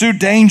pursue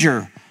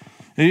danger.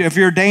 If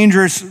you're a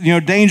dangerous,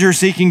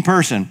 danger-seeking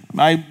person.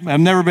 I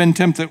have never been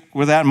tempted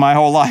with that in my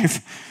whole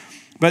life.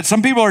 But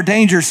some people are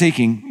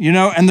danger-seeking,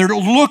 and they're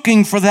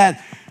looking for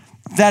that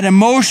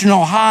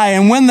emotional high.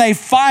 And when they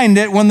find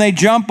it, when they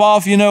jump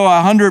off, a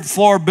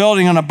 100-floor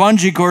building on a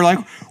bungee cord, like,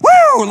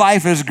 woo,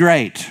 life is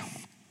great.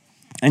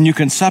 And you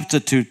can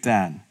substitute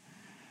that.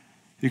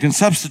 You can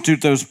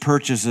substitute those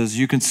purchases.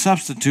 You can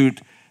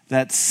substitute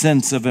that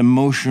sense of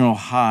emotional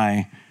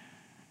high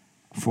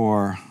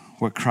for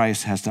what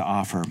Christ has to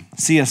offer.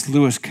 C.S.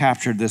 Lewis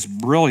captured this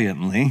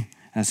brilliantly,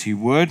 as he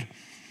would.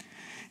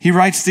 He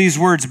writes these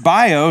words,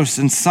 BIOS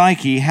and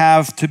psyche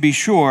have, to be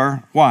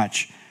sure,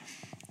 watch,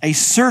 a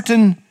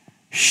certain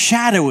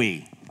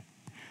shadowy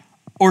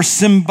or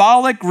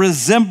symbolic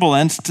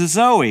resemblance to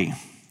Zoe,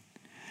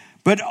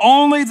 but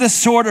only the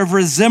sort of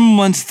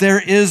resemblance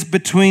there is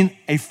between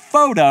a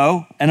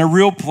photo and a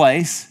real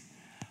place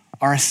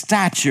or a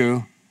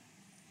statue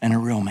and a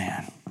real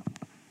man.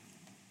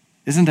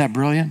 Isn't that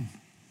brilliant?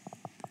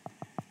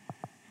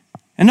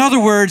 In other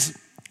words,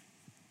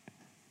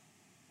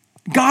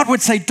 God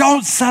would say,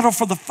 don't settle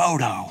for the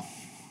photo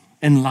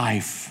in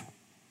life.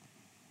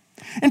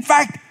 In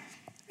fact,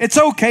 it's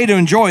okay to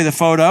enjoy the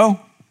photo.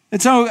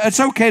 It's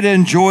okay to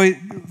enjoy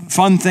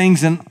fun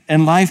things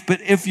in life,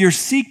 but if you're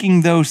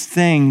seeking those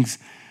things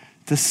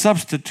to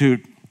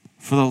substitute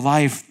for the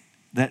life,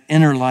 that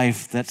inner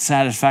life, that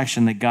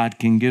satisfaction that God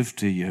can give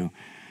to you,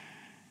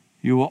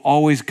 you will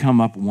always come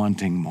up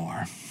wanting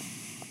more.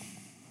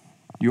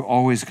 You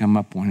always come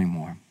up wanting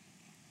more.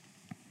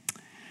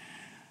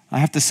 I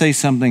have to say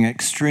something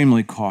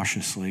extremely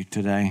cautiously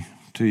today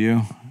to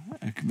you,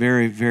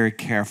 very, very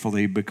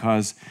carefully,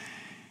 because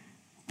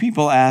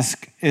people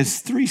ask,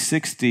 is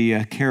 360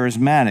 a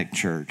charismatic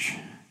church?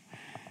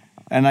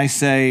 And I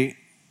say,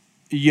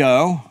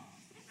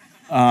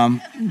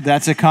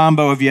 that's a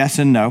combo of yes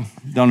and no.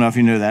 Don't know if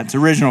you knew that. It's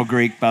original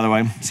Greek, by the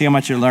way. See how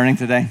much you're learning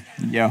today?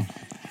 Yo.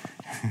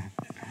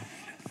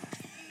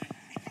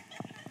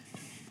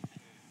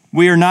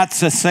 We are not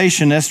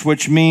cessationists,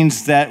 which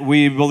means that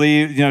we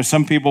believe,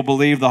 some people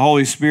believe the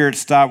Holy Spirit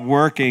stopped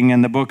working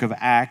in the book of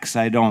Acts.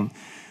 I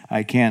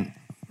can't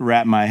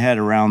wrap my head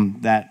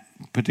around that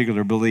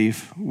particular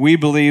belief. We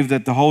believe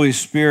that the Holy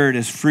Spirit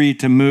is free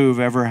to move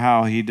ever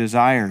how he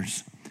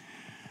desires.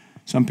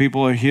 Some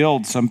people are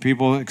healed. Some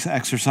people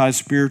exercise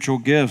spiritual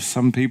gifts.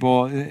 I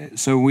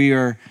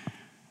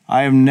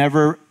have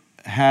never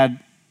had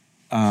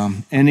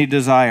any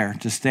desire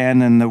to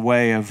stand in the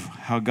way of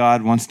how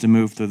God wants to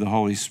move through the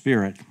Holy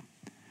Spirit.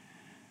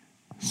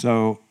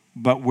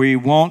 But we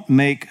won't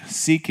make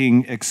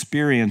seeking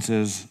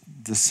experiences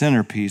the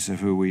centerpiece of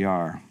who we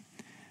are.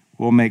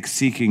 We'll make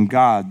seeking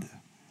God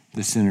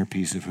the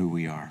centerpiece of who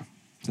we are.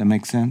 Does that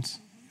make sense?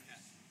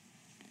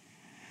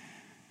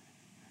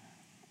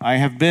 I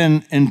have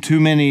been in too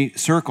many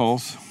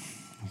circles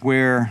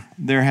where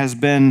there has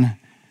been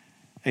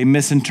a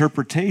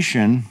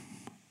misinterpretation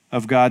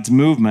of God's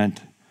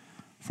movement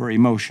for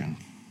emotion.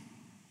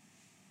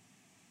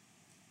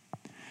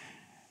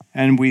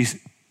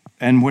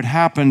 And what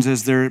happens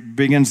is there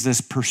begins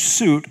this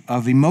pursuit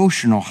of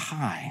emotional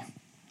high.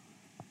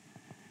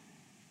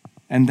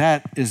 And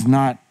that is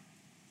not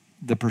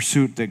the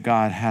pursuit that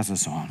God has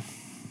us on.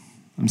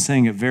 I'm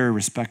saying it very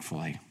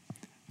respectfully,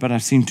 but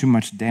I've seen too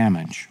much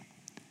damage.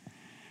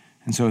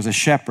 And so as a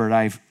shepherd,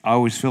 I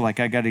always feel like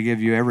I got to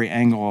give you every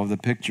angle of the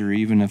picture,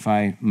 even if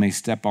I may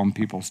step on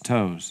people's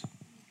toes.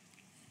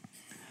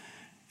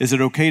 Is it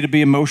okay to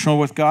be emotional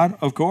with God?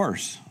 Of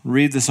course.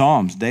 Read the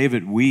Psalms.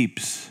 David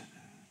weeps.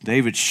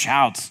 David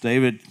shouts.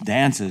 David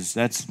dances.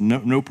 That's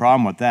no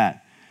problem with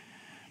that.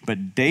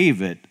 But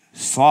David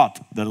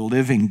sought the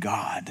living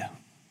God.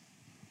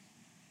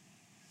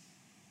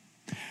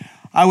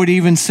 I would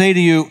even say to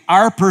you,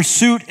 our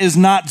pursuit is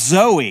not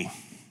Zoe.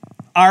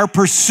 Our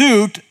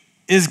pursuit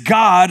is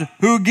God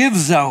who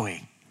gives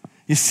Zoe.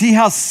 You see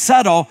how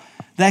subtle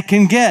that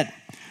can get?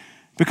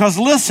 Because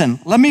listen,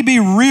 let me be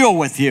real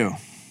with you.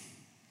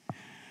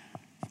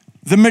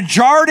 The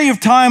majority of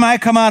time I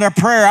come out of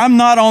prayer, I'm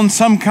not on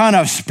some kind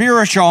of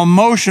spiritual,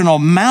 emotional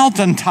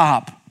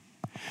mountaintop.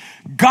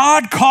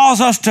 God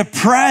calls us to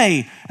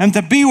pray and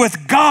to be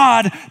with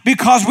God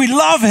because we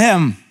love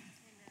Him.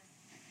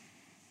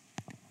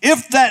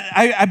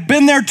 I've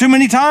been there too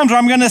many times where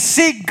I'm going to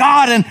seek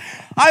God and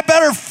I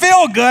better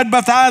feel good,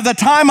 but by the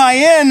time I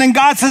end, and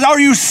God says, are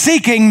you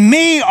seeking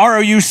me or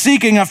are you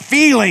seeking a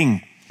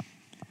feeling?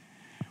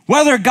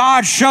 Whether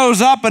God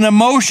shows up in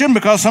emotion,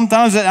 because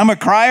sometimes I'm a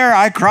crier,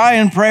 I cry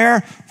in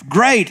prayer,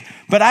 great.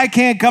 But I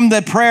can't come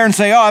to prayer and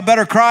say, I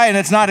better cry, and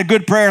it's not a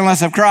good prayer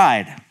unless I've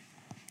cried.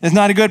 It's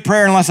not a good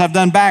prayer unless I've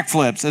done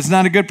backflips. It's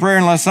not a good prayer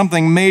unless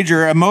something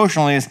major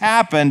emotionally has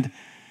happened.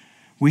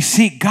 We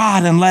seek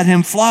God and let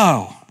Him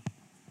flow.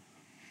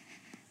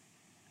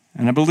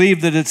 And I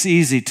believe that it's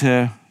easy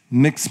to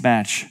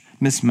mismatch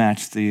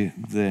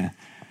the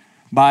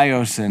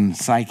bios and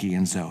psyche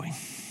and Zoe.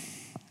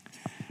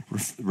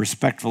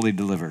 Respectfully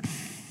delivered.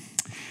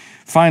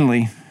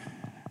 Finally,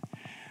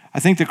 I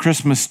think the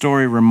Christmas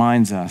story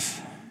reminds us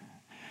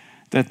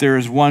that there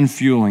is one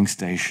fueling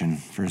station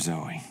for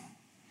Zoe.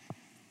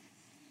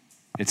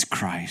 It's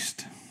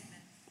Christ.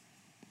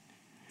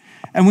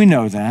 And we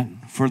know that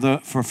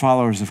for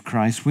followers of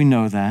Christ, we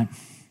know that.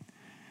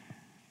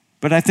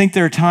 But I think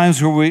there are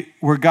times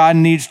where God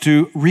needs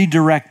to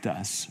redirect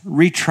us,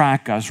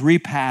 retrack us,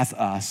 repath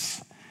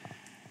us,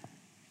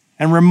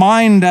 and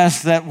remind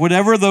us that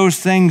whatever those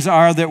things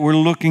are that we're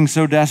looking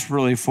so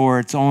desperately for,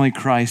 it's only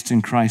Christ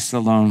and Christ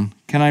alone.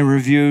 Can I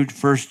review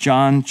 1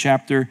 John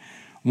chapter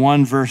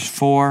 1, verse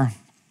 4?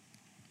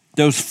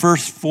 Those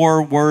first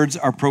 4 words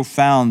are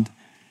profound.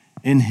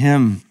 In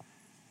Him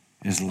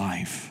is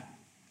life.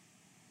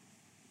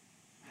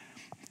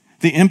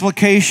 The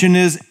implication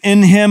is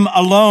in Him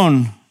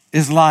alone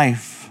is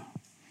life.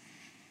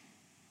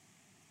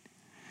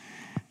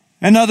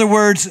 In other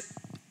words,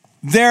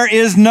 there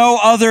is no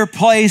other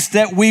place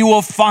that we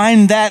will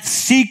find that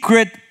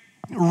secret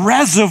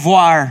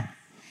reservoir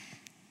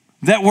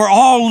that we're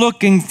all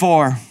looking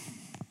for.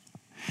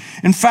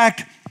 In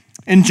fact,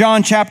 in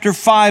John chapter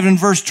 5 and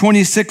verse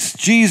 26,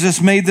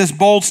 Jesus made this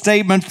bold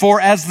statement,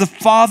 for as the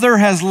Father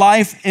has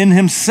life in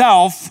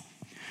Himself,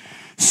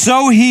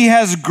 so He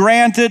has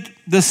granted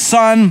the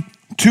Son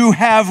to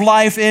have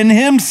life in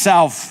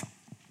Himself.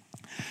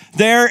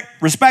 There,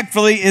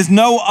 respectfully, is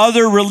no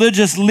other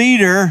religious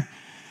leader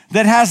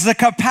that has the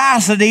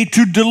capacity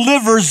to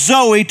deliver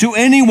Zoe to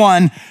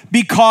anyone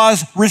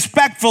because,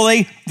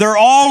 respectfully, they're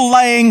all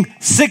laying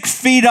 6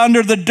 feet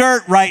under the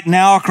dirt right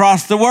now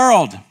across the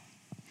world.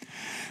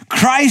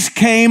 Christ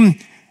came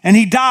and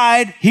He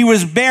died, He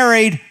was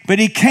buried, but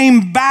He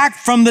came back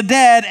from the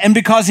dead, and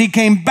because He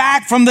came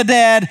back from the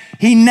dead,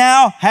 He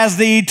now has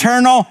the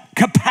eternal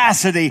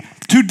capacity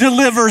to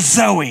deliver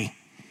Zoe.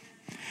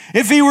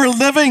 If He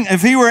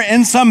were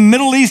in some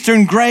Middle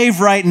Eastern grave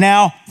right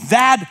now,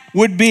 that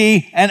would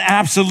be an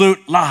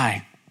absolute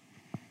lie.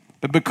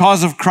 But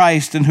because of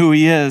Christ and who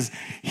He is,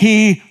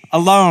 He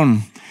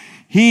alone,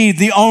 He,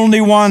 the only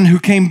one who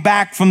came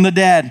back from the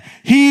dead,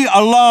 He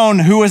alone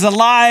who is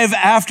alive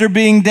after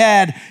being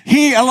dead,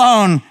 He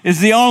alone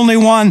is the only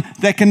one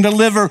that can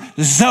deliver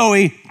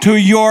Zoe to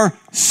your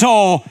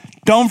soul.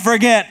 Don't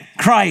forget,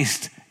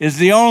 Christ is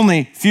the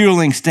only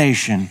fueling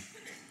station.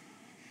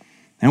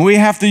 And we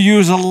have to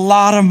use a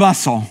lot of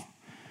muscle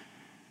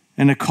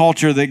in a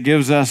culture that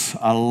gives us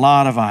a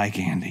lot of eye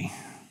candy.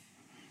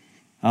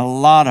 A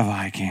lot of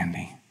eye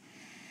candy.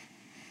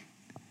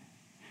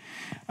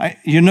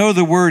 You know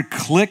the word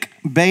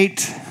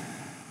clickbait?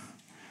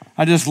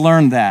 I just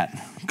learned that.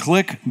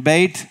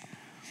 Clickbait.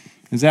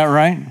 Is that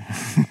right?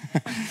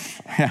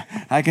 Yeah,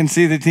 I can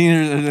see the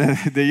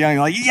teenagers, the young,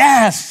 like,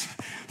 yes!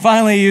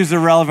 Finally used a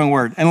relevant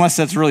word, unless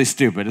that's really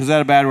stupid. Is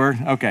that a bad word?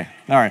 Okay,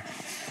 all right.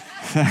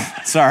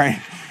 Sorry.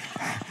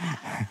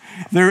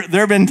 There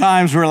have been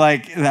times where,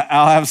 like,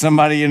 I'll have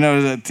somebody,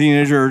 a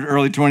teenager or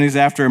early 20s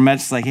after a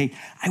message, like, hey,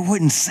 I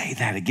wouldn't say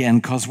that again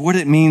because what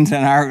it means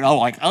in our,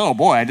 oh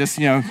boy, I just,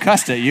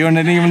 cussed at you and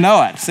didn't even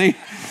know it. See,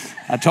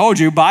 I told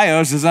you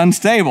BIOS is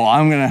unstable.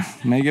 I'm going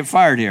to may get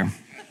fired here.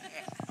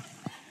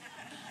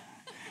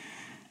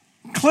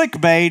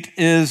 Clickbait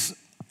is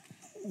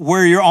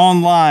where you're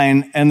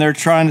online and they're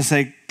trying to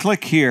say,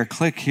 click here,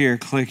 click here,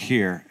 click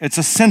here. It's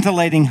a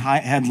scintillating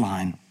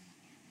headline.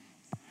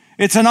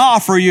 It's an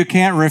offer you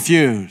can't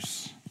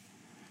refuse.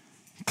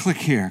 Click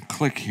here,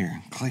 click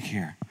here, click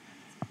here.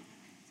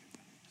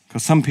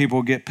 Because some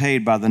people get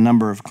paid by the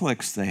number of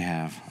clicks they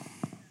have.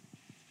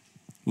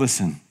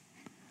 Listen,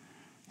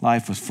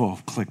 life was full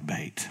of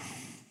clickbait.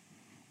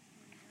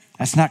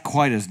 That's not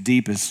quite as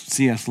deep as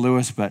C.S.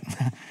 Lewis, but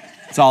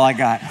that's all I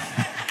got.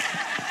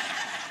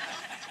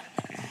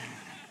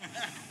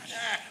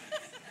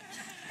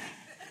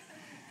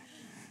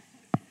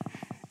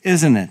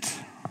 Isn't it?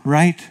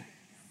 Right?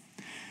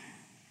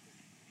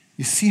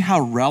 You see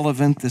how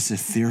relevant this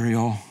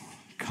ethereal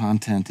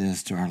content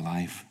is to our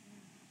life?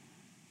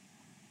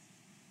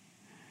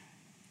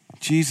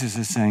 Jesus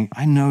is saying,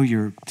 I know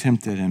you're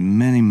tempted in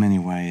many, many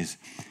ways.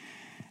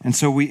 And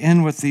so we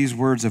end with these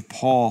words of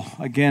Paul,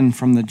 again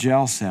from the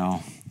jail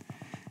cell.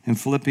 In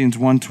Philippians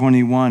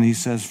 1:21, he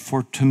says,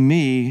 for to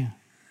me,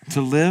 to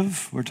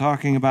live, we're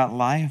talking about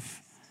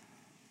life,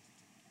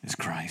 is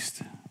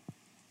Christ.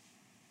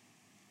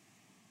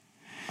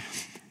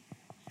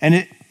 And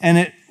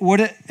it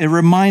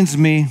reminds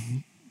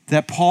me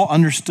that Paul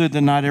understood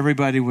that not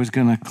everybody was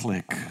going to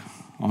click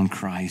on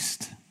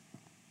Christ.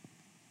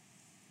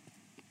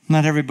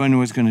 Not everybody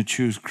was going to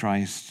choose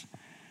Christ.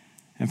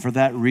 And for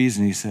that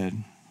reason, he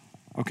said,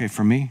 okay,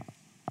 for me,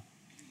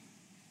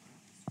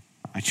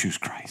 I choose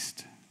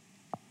Christ.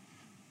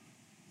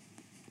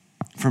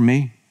 For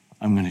me,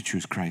 I'm going to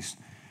choose Christ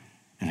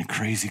in a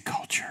crazy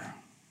culture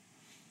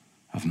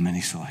of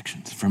many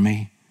selections. For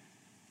me,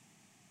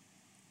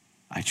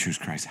 I choose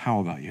Christ. How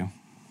about you?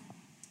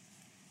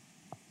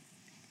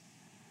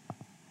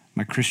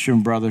 My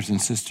Christian brothers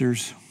and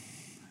sisters,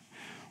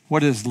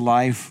 what is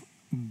life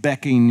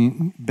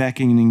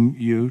beckoning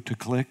you to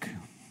click?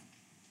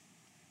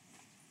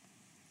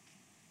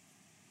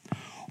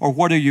 Or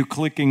what are you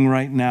clicking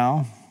right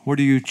now? What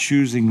are you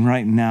choosing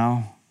right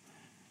now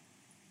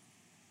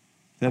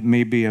that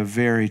may be a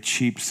very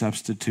cheap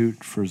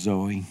substitute for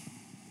Zoe?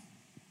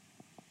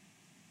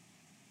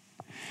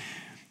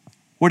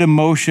 What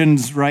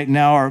emotions right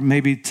now are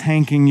maybe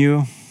tanking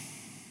you?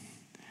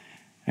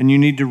 And you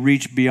need to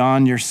reach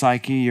beyond your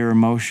psyche, your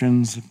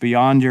emotions,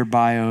 beyond your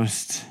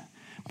bios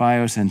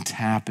and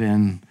tap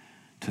in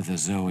to the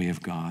Zoe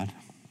of God.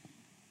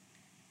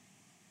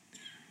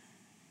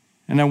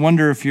 And I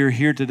wonder if you're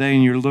here today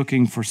and you're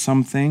looking for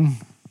something,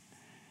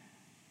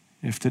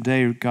 if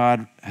today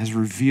God has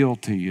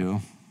revealed to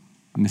you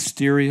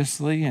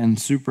mysteriously and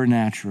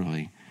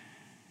supernaturally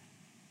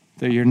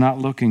that you're not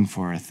looking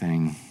for a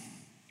thing,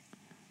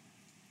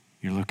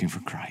 you're looking for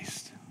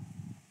Christ.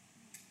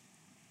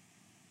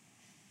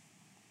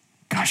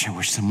 Gosh, I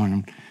wish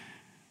someone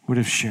would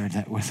have shared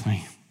that with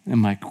me in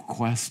my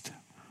quest.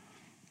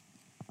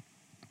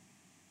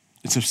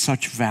 It's of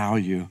such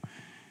value.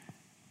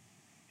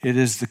 It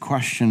is the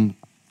question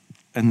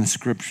in the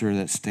scripture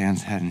that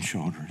stands head and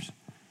shoulders.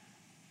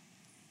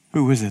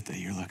 Who is it that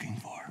you're looking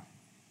for?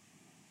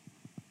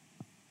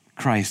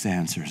 Christ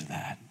answers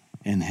that.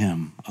 In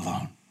him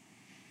alone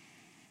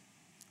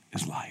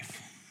is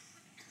life.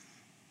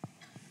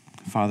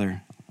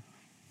 Father,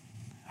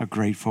 how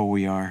grateful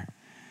we are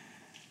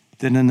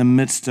that in the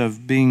midst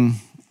of being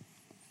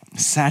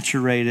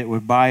saturated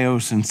with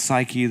bios and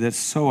psyche that's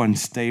so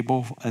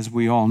unstable, as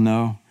we all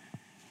know,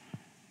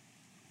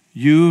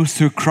 you,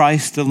 through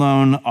Christ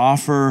alone,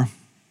 offer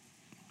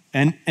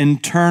an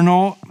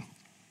internal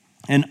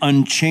and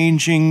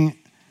unchanging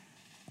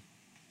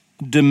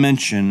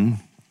dimension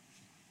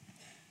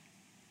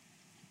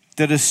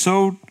that is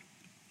so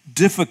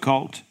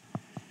difficult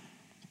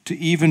to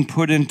even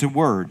put into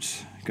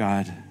words,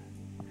 God,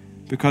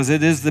 because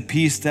it is the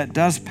peace that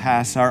does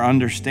pass our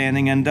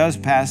understanding and does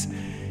pass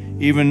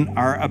even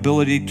our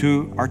ability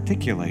to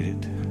articulate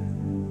it.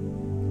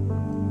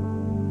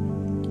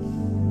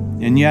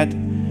 And yet,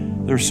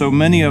 there are so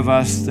many of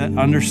us that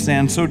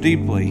understand so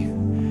deeply.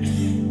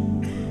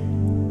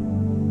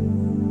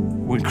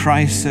 When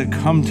Christ said,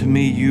 come to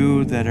me,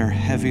 you that are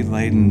heavy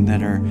laden,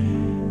 that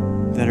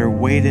are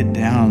weighted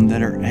down,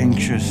 that are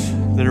anxious,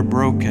 that are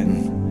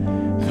broken,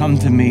 come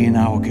to me and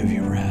I will give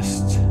you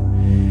rest.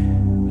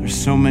 There's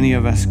so many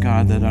of us,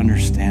 God, that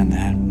understand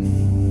that.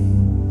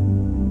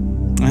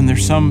 And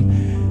there's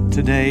some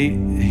today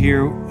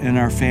here in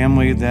our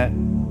family that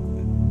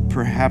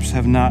perhaps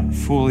have not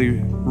fully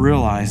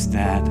realized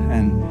that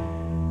and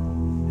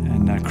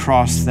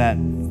crossed that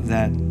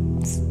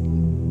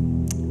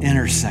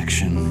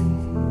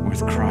intersection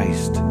with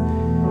Christ.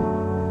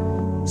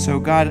 So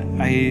God,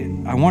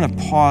 I want to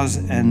pause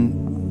and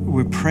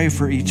we pray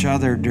for each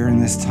other during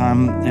this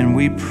time. And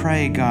we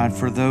pray, God,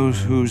 for those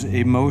whose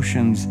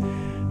emotions,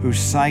 whose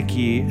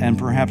psyche, and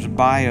perhaps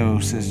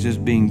bios is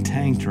just being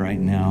tanked right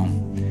now.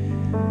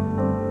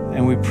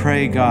 And we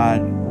pray,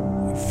 God,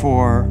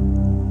 for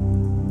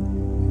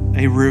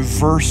a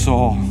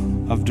reversal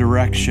of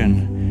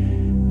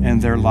direction in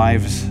their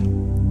lives.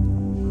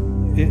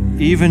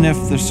 Even if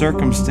the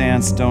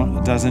circumstance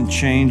doesn't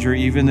change, or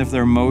even if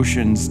their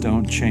emotions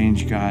don't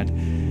change, God,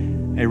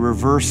 a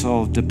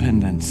reversal of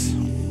dependence.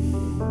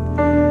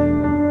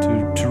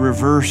 To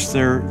reverse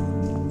their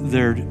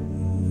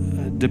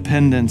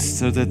dependence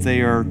so that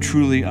they are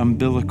truly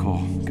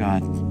umbilical,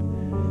 God,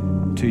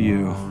 to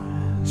you,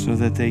 so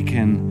that they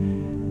can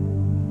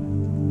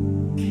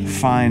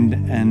find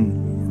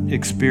and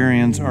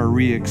experience or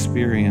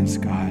re-experience,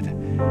 God,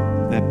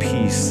 that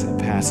peace that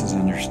passes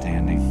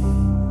understanding.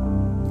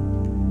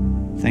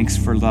 Thanks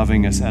for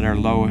loving us at our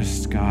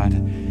lowest, God,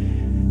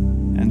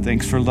 and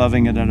thanks for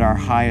loving it at our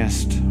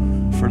highest.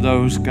 For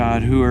those,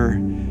 God, who are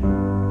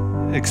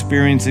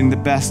experiencing the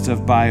best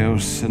of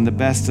bios and the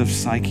best of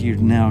psyche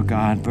now,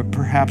 God, but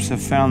perhaps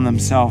have found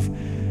themselves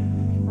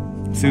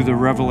through the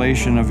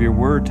revelation of your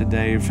word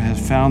today, have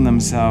found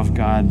themselves,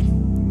 God,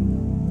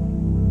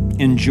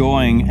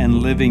 enjoying and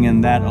living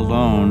in that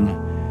alone,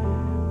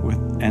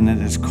 and it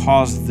has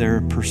caused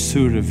their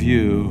pursuit of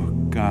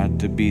you, God,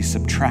 to be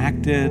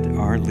subtracted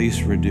or at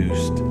least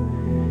reduced.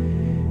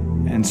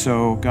 And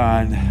so,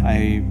 God,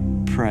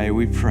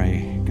 we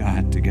pray,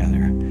 God,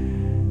 together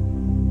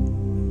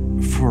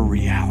for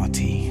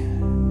reality,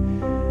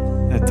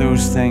 that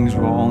those things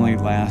will only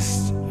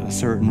last a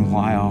certain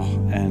while,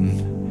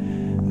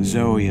 and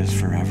Zoe is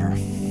forever,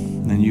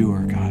 and you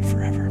are God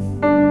forever.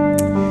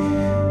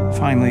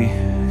 Finally,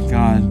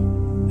 God,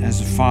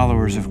 as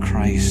followers of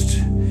Christ,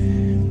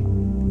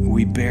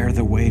 we bear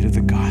the weight of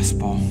the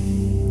gospel,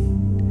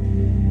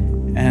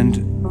 and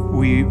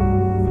we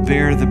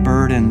bear the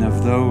burden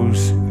of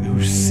those who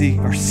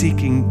are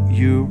seeking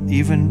you,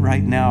 even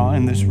right now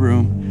in this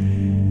room.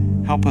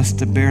 Help us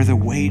to bear the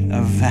weight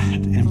of that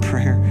in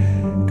prayer,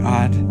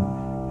 God,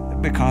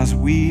 because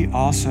we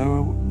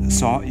also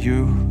sought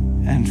you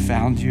and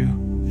found you.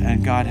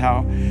 And God,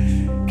 how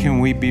can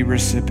we be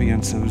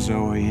recipients of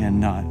Zoe and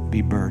not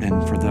be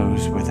burdened for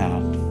those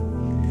without?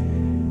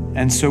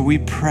 And so we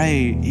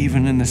pray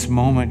even in this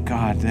moment,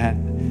 God, that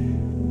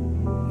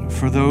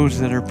for those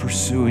that are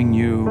pursuing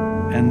you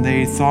and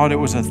they thought it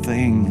was a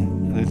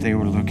thing that they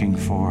were looking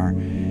for,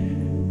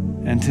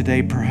 and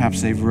today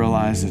perhaps they've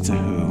realized it's a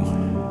who,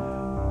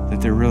 that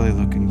they're really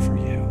looking for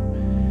you.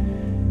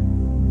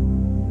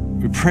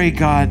 We pray,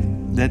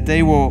 God, that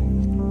they will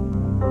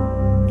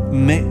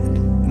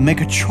make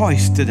a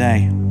choice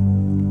today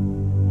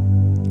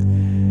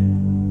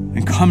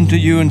and come to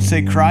you and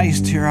say,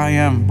 Christ, here I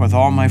am with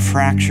all my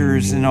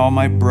fractures and all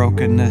my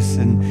brokenness,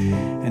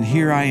 and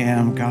here I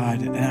am,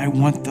 God, and I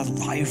want the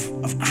life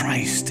of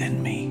Christ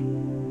in me.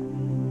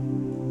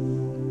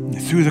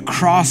 Through the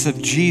cross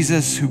of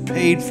Jesus, who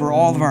paid for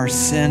all of our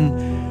sin,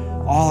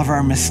 all of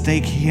our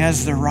mistake, he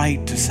has the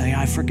right to say,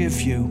 I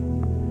forgive you.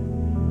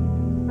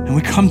 And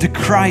we come to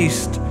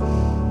Christ,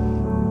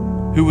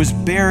 who was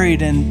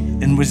buried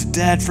and was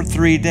dead for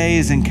 3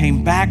 days and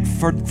came back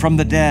from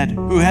the dead,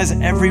 who has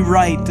every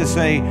right to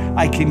say,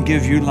 I can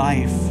give you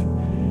life.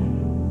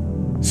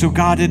 So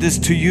God, it is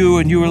to you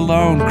and you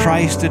alone,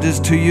 Christ, it is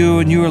to you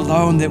and you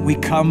alone that we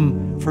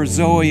come for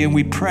Zoe, and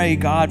we pray,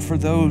 God, for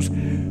those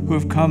who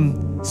have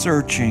come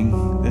searching,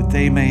 that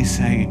they may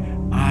say,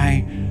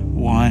 I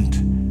want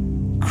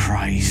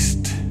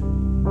Christ.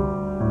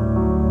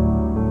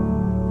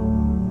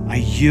 I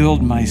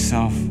yield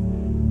myself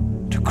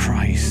to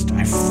Christ.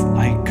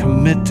 I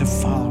commit to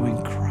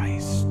following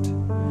Christ.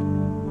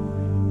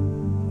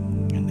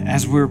 And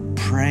as we're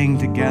praying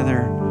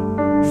together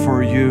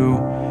for you,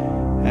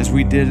 as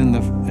we did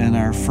in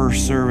our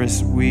first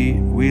service,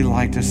 we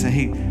like to say,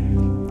 hey,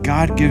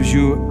 God gives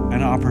you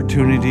an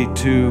opportunity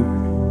to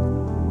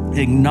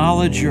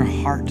acknowledge your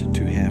heart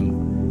to him.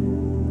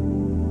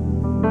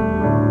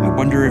 I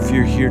wonder if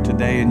you're here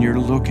today and you're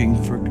looking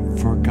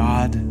for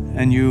God,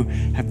 and you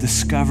have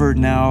discovered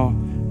now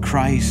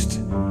Christ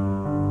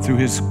through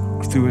his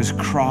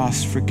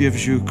cross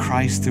forgives you.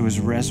 Christ through his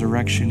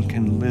resurrection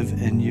can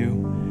live in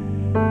you.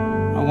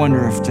 I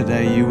wonder if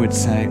today you would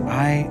say,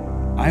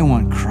 I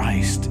want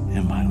Christ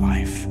in my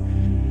life.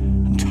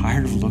 I'm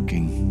tired of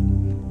looking.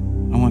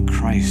 I want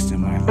Christ in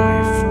my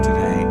life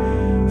today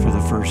for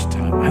the first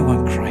time. I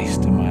want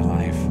Christ in my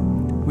life.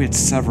 We had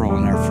several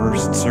in our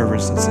first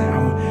service that say,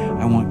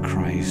 I want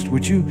Christ.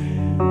 Would you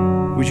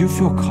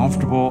feel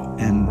comfortable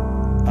in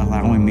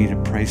allowing me to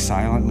pray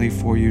silently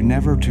for you,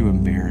 never to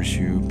embarrass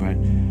you, but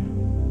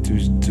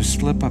to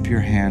slip up your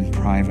hand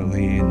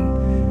privately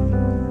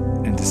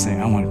and to say,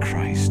 I want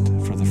Christ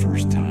for the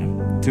first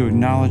time, to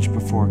acknowledge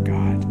before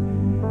God,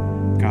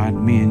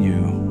 me and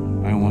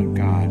you, I want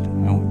God.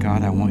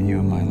 I want you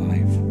in my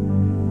life.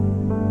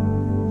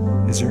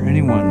 Is there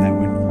anyone that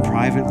would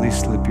privately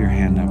slip your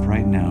hand up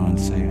right now and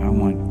say, I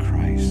want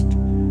Christ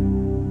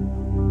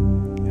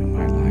in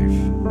my life.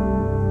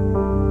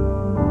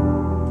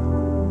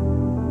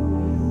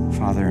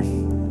 Father,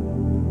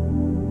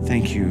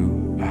 thank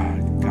you,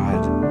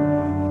 God,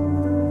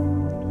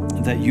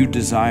 that you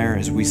desire,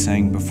 as we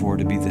sang before,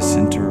 to be the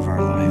center of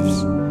our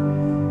lives.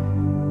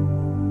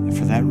 And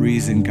for that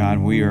reason, God,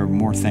 we are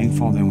more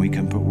thankful than we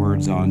can put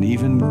words on.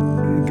 Even,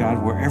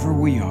 God, wherever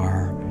we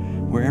are,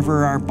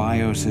 wherever our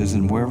bios is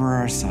and wherever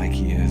our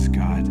psyche is,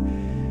 God,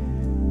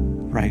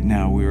 right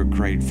now we are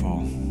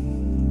grateful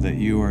that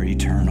you are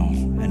eternal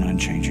and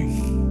unchanging.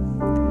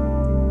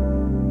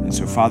 And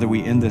so, Father,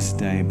 we end this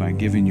day by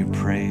giving you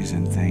praise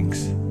and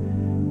thanks,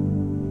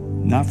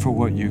 not for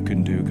what you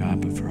can do, God,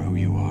 but for who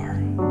you are.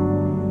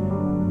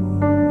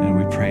 And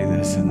we pray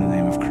this in the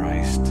name of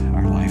Christ,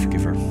 our life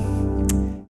giver.